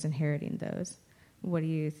receiving those, inheriting those. What do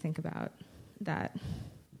you think about that?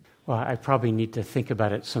 Well, I probably need to think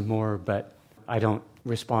about it some more, but I don't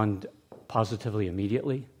respond positively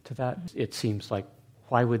immediately to that. It seems like,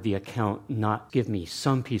 why would the account not give me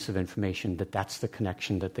some piece of information that that's the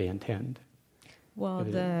connection that they intend? Well,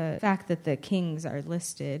 the fact that the kings are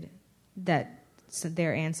listed, that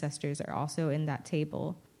their ancestors are also in that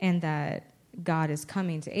table, and that God is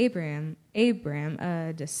coming to Abram,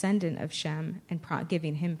 a descendant of Shem, and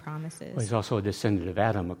giving him promises. Well, he's also a descendant of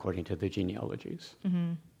Adam, according to the genealogies.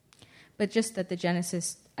 Mm-hmm. But just that the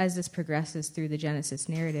Genesis, as this progresses through the Genesis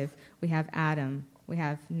narrative, we have Adam, we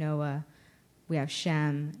have Noah, we have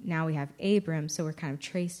Shem, now we have Abram, so we're kind of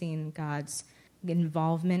tracing God's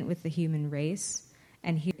involvement with the human race.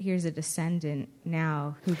 And here's a descendant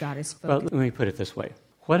now who God has spoken. Well, let me put it this way.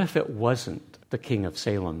 What if it wasn't the king of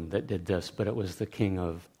Salem that did this, but it was the king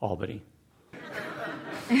of Albany?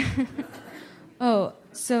 Oh,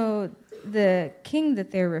 so the king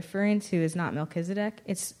that they're referring to is not Melchizedek.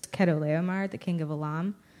 It's Chedorlaomer, the king of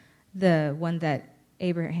Elam, the one that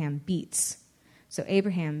Abraham beats. So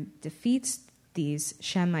Abraham defeats these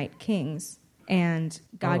Shemite kings, and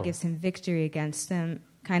God gives him victory against them,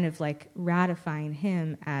 kind of like ratifying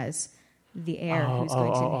him as the heir who's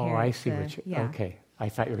going to inherit. I see what you... Yeah. Okay. I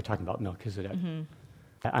thought you were talking about Melchizedek. Mm-hmm.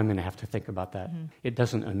 I'm going to have to think about that. Mm-hmm. It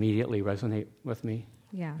doesn't immediately resonate with me.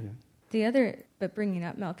 Yeah. The other, but bringing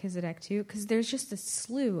up Melchizedek too, because there's just a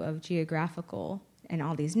slew of geographical and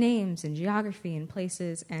all these names and geography and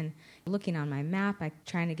places, and looking on my map, I'm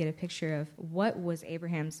trying to get a picture of what was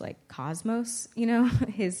Abraham's like cosmos,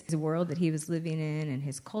 his world that he was living in and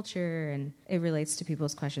his culture, and it relates to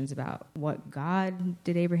people's questions about what God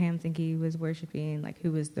did Abraham think he was worshiping, like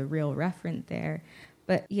who was the real referent there.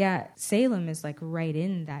 But yeah, Salem is like right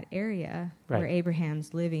in that area where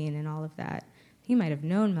Abraham's living and all of that. He might have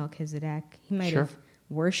known Melchizedek. He might have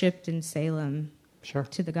worshipped in Salem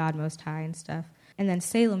to the God Most High and stuff. And then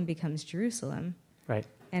Salem becomes Jerusalem. Right.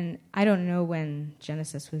 And I don't know when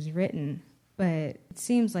Genesis was written, but it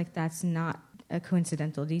seems like that's not a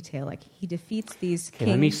coincidental detail. Like he defeats these kings.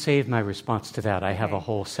 Let me save my response to that. I have a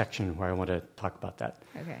whole section where I want to talk about that.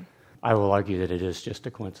 Okay. I will argue that it is just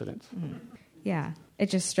a coincidence. Mm-hmm. Yeah. It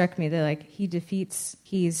just struck me that like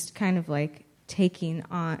he's kind of like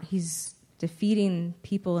he's defeating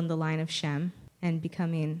people in the line of Shem and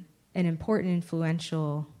becoming an important,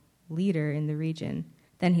 influential leader in the region.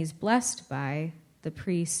 Then he's blessed by the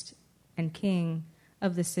priest and king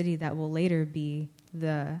of the city that will later be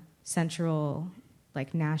the central,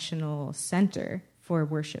 like, national center for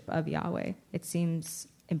worship of Yahweh. It seems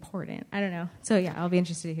important. I don't know. So, yeah, I'll be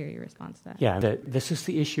interested to hear your response to that. Yeah, this is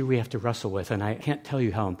the issue we have to wrestle with, and I can't tell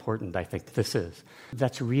you how important I think this is.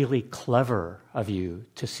 That's really clever of you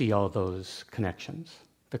to see all those connections.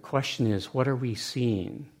 The question is, what are we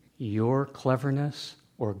seeing? Your cleverness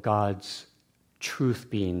or God's truth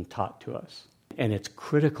being taught to us? And it's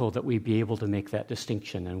critical that we be able to make that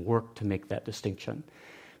distinction and work to make that distinction,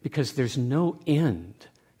 because there's no end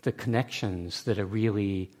to connections that a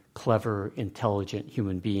really clever, intelligent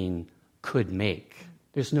human being could make.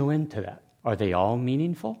 There's no end to that. Are they all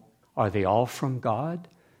meaningful? Are they all from God?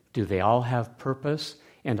 Do they all have purpose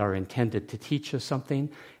and are intended to teach us something?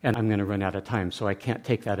 And I'm going to run out of time, so I can't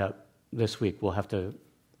take that up this week. We'll have to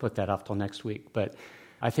put that off till next week. But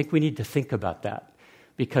I think we need to think about that,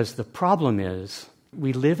 because the problem is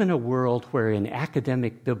we live in a world where in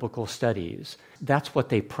academic biblical studies, that's what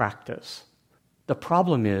they practice. The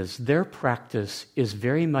problem is their practice is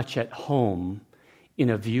very much at home in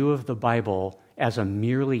a view of the Bible as a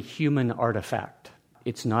merely human artifact.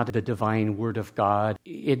 It's not the divine word of God.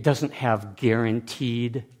 It doesn't have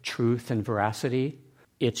guaranteed truth and veracity.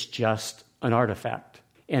 It's just an artifact.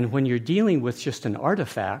 And when you're dealing with just an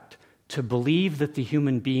artifact, to believe that the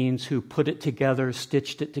human beings who put it together,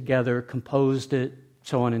 stitched it together, composed it,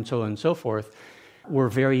 so on and so on and so forth, were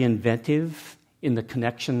very inventive in the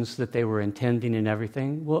connections that they were intending and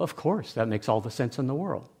everything, well, of course, that makes all the sense in the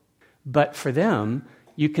world. But for them,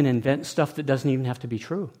 you can invent stuff that doesn't even have to be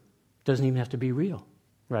true, doesn't even have to be real,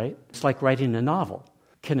 right? It's like writing a novel.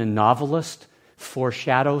 Can a novelist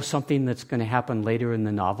foreshadow something that's going to happen later in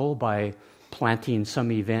the novel by planting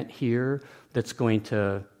some event here that's going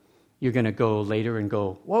to, you're going to go later and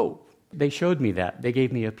go, whoa, they showed me that. They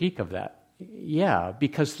gave me a peek of that. Yeah,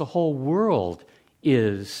 because the whole world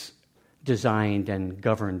is designed and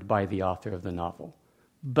governed by the author of the novel.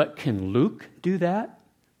 But can Luke do that?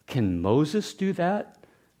 Can Moses do that?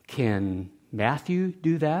 Can Matthew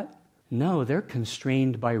do that? No, they're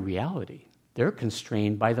constrained by reality. They're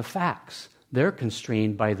constrained by the facts. They're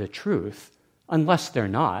constrained by the truth, unless they're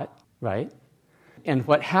not, right? And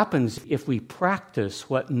what happens if we practice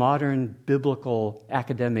what modern biblical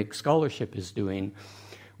academic scholarship is doing,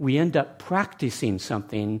 we end up practicing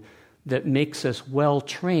something that makes us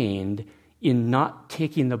well-trained in not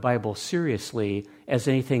taking the Bible seriously as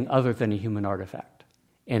anything other than a human artifact.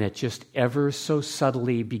 And it just ever so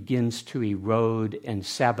subtly begins to erode and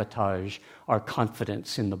sabotage our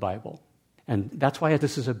confidence in the Bible. And that's why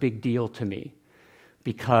this is a big deal to me,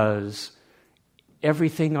 because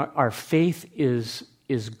everything, our faith is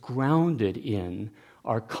grounded in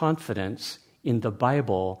our confidence in the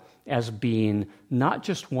Bible as being not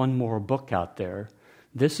just one more book out there.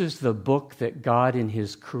 This is the book that God in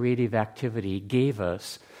his creative activity gave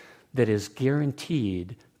us that is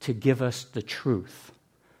guaranteed to give us the truth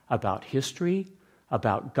about history,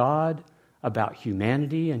 about God, about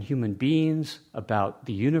humanity and human beings, about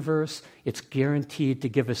the universe. It's guaranteed to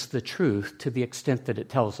give us the truth to the extent that it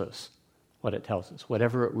tells us what it tells us.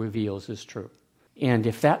 Whatever it reveals is true. And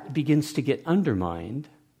if that begins to get undermined,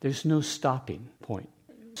 there's no stopping point.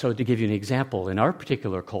 So to give you an example, in our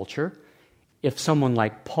particular culture, if someone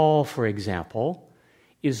like Paul, for example,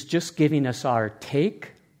 is just giving us our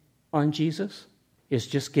take on Jesus, is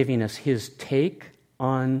just giving us his take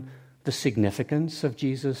on the significance of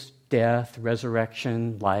Jesus' death,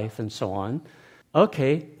 resurrection, life, and so on,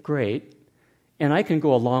 okay, great. And I can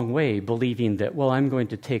go a long way believing that, well, I'm going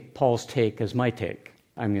to take Paul's take as my take.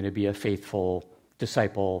 I'm going to be a faithful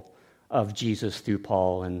disciple of Jesus through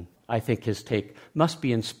Paul, and I think his take must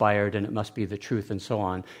be inspired and it must be the truth and so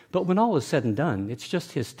on. But when all is said and done, it's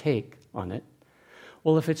just his take on it.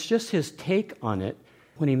 Well, if it's just his take on it,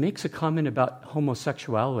 when he makes a comment about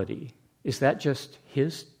homosexuality, is that just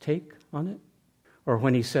his take on it? Or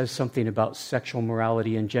when he says something about sexual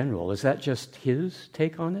morality in general, is that just his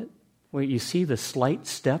take on it? Well, you see the slight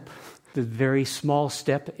step, the very small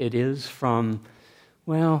step it is from,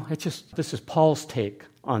 well, this is Paul's take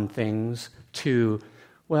on things, to,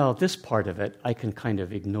 well, this part of it I can kind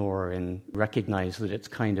of ignore and recognize that it's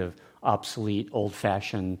kind of obsolete,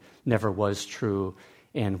 old-fashioned, never was true,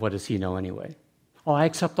 and what does he know anyway? Oh, I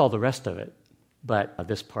accept all the rest of it, but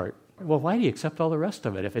this part, well, why do you accept all the rest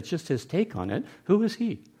of it? If it's just his take on it, who is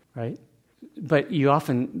he, right? But you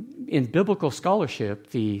often, in biblical scholarship,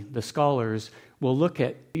 the scholars will look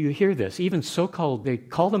at, you hear this, even so-called, they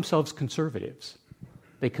call themselves conservatives.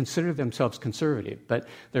 They consider themselves conservative, but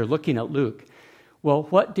they're looking at Luke. Well,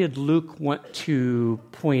 what did Luke want to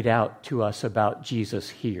point out to us about Jesus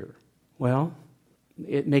here? Well,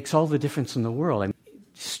 it makes all the difference in the world. I mean,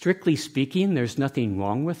 strictly speaking, there's nothing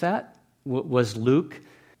wrong with that. Was Luke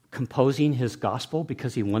composing his gospel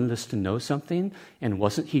because he wanted us to know something? And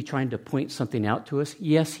wasn't he trying to point something out to us?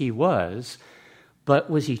 Yes, he was.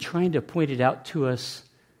 But was he trying to point it out to us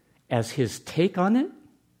as his take on it?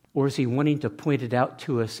 Or is he wanting to point it out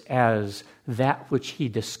to us as that which he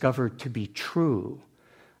discovered to be true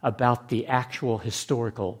about the actual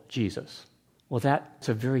historical Jesus? Well, that's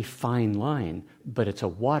a very fine line, but it's a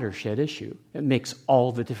watershed issue. It makes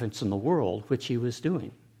all the difference in the world, which he was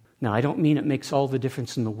doing. Now, I don't mean it makes all the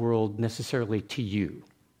difference in the world necessarily to you.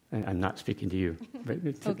 I'm not speaking to you,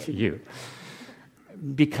 but to you.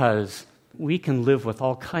 Because we can live with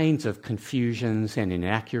all kinds of confusions and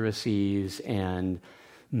inaccuracies and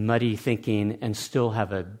muddy thinking and still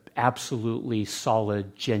have an absolutely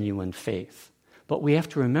solid, genuine faith. But we have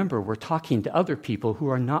to remember we're talking to other people who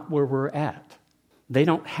are not where we're at. They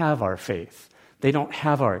don't have our faith. They don't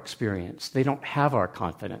have our experience. They don't have our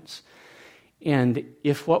confidence. And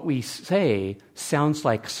if what we say sounds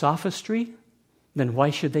like sophistry, then why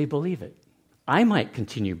should they believe it? I might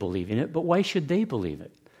continue believing it, but why should they believe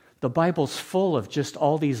it? The Bible's full of just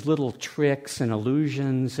all these little tricks and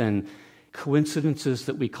illusions and coincidences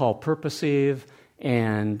that we call purposive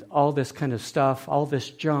and all this kind of stuff, all this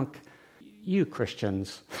junk. You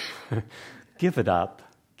Christians, give it up.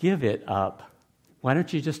 Give it up. Why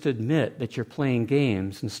don't you just admit that you're playing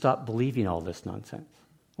games and stop believing all this nonsense?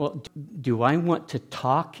 Well, do I want to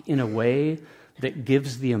talk in a way that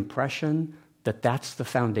gives the impression that that's the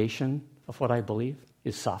foundation of what I believe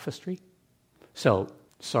is sophistry? So,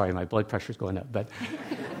 sorry, my blood pressure's going up, but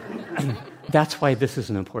that's why this is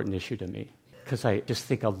an important issue to me, because I just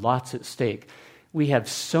think a lot's at stake. We have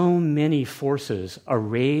so many forces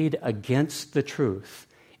arrayed against the truth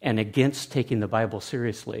and against taking the Bible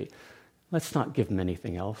seriously. Let's not give them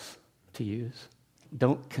anything else to use.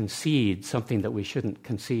 Don't concede something that we shouldn't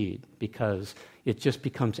concede, because it just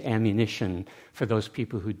becomes ammunition for those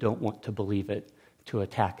people who don't want to believe it, to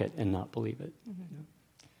attack it and not believe it.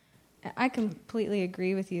 Mm-hmm. I completely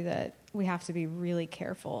agree with you that we have to be really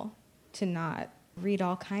careful to not read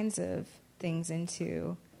all kinds of things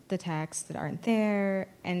into the text that aren't there,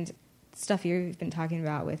 and stuff you've been talking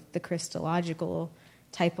about with the Christological,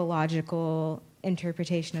 typological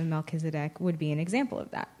interpretation of Melchizedek would be an example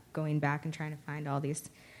of that, going back and trying to find all these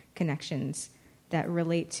connections that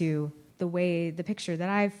relate to the picture that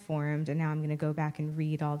I've formed, and now I'm going to go back and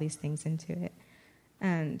read all these things into it.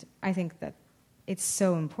 And I think that it's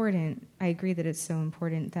so important. I agree that it's so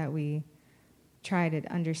important that we try to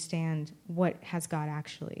understand what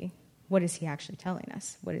is he actually telling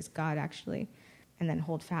us? What is God actually? And then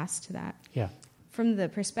hold fast to that. Yeah. From the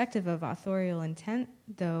perspective of authorial intent,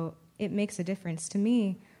 though, it makes a difference to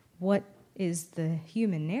me what is the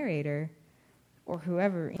human narrator or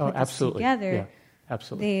whoever put this together. Yeah,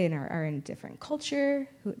 absolutely. They are in a different culture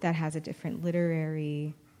that has a different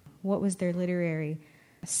what was their literary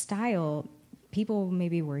style? People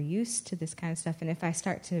maybe were used to this kind of stuff. And if I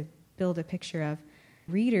start to build a picture of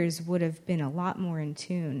readers would have been a lot more in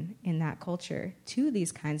tune in that culture to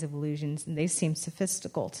these kinds of allusions, and they seem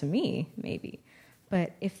sophistical to me, maybe.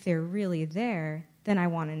 But if they're really there, then I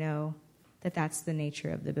want to know that that's the nature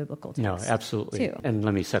of the biblical text. No, absolutely. Too. And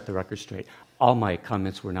let me set the record straight. All my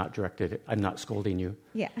comments were not directed. I'm not scolding you.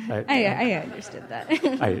 Yeah, I understood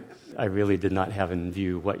that. I really did not have in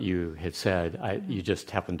view what you had said. You just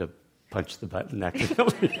happened to punch the button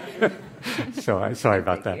accidentally. So I'm sorry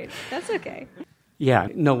about that. That's okay. Yeah,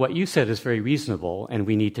 no, what you said is very reasonable, and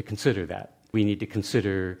we need to consider that. We need to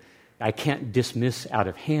consider, I can't dismiss out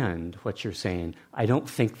of hand what you're saying. I don't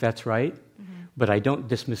think that's right, but I don't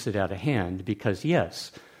dismiss it out of hand because,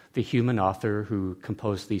 yes, the human author who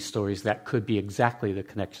composed these stories, that could be exactly the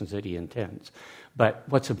connections that he intends. But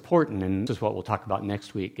what's important, and this is what we'll talk about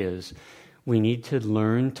next week, is we need to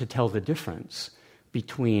learn to tell the difference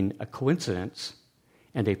between a coincidence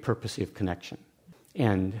and a purposive connection.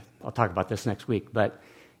 And I'll talk about this next week, but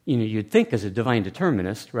you'd think as a divine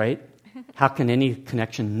determinist, right? How can any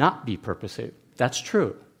connection not be purposive? That's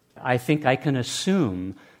true. I think I can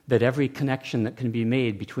assume that every connection that can be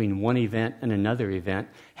made between one event and another event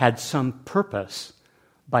had some purpose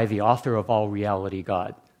by the author of all reality,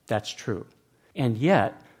 God. That's true. And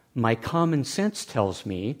yet, my common sense tells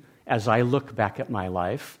me, as I look back at my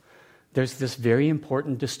life, there's this very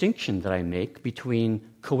important distinction that I make between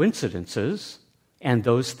coincidences and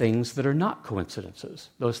those things that are not coincidences,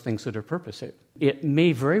 those things that are purposive. It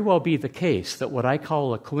may very well be the case that what I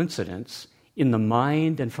call a coincidence in the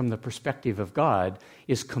mind and from the perspective of God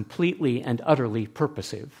is completely and utterly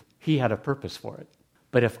purposive. He had a purpose for it.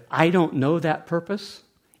 But if I don't know that purpose,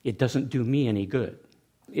 it doesn't do me any good.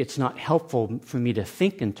 It's not helpful for me to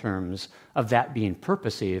think in terms of that being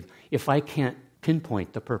purposive if I can't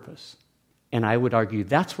pinpoint the purpose. And I would argue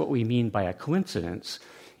that's what we mean by a coincidence,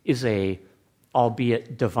 is a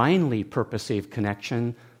albeit divinely purposive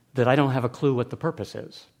connection that I don't have a clue what the purpose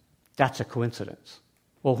is. That's a coincidence.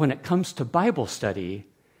 Well, when it comes to Bible study,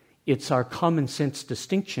 it's our common sense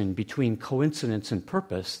distinction between coincidence and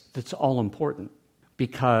purpose that's all important.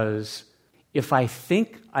 Because if I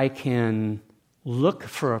think I can look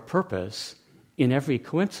for a purpose in every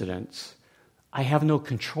coincidence, I have no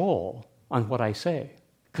control on what I say.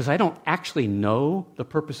 Because I don't actually know the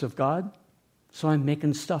purpose of God, so I'm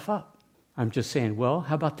making stuff up. I'm just saying, well,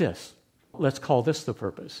 how about this? Let's call this the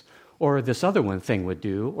purpose. or this other one thing would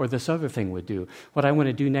do, or this other thing would do. What I want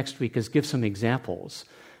to do next week is give some examples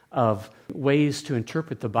of ways to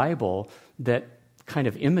interpret the Bible that kind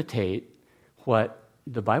of imitate what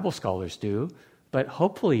the Bible scholars do, but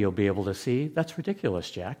hopefully you'll be able to see, that's ridiculous,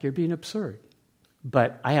 Jack, you're being absurd.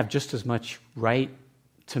 But I have just as much right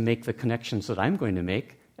to make the connections that I'm going to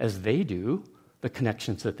make as they do the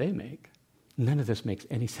connections that they make. None of this makes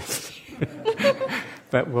any sense to you.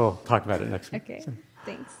 But we'll talk about it next week. Okay, So,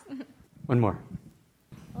 thanks. one more.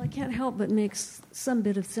 Well, I can't help but make some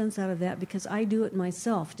bit of sense out of that because I do it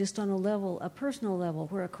myself, just on a personal level,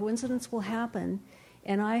 where a coincidence will happen,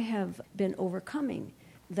 and I have been overcoming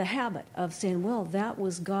the habit of saying, well, that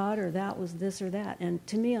was God or that was this or that. And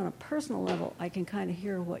to me, on a personal level, I can kind of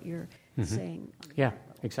hear what you're saying. Yeah,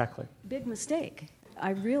 exactly. Big mistake.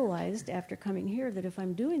 I realized after coming here that if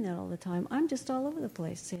I'm doing that all the time, I'm just all over the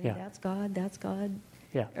place saying, Yeah. that's God,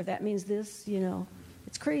 Yeah. or that means this,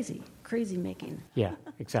 It's crazy making. Yeah,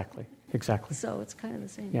 exactly. So it's kind of the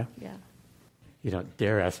same. Yeah. Yeah. You don't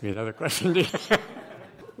dare ask me another question, do you?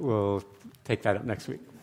 We'll take that up next week.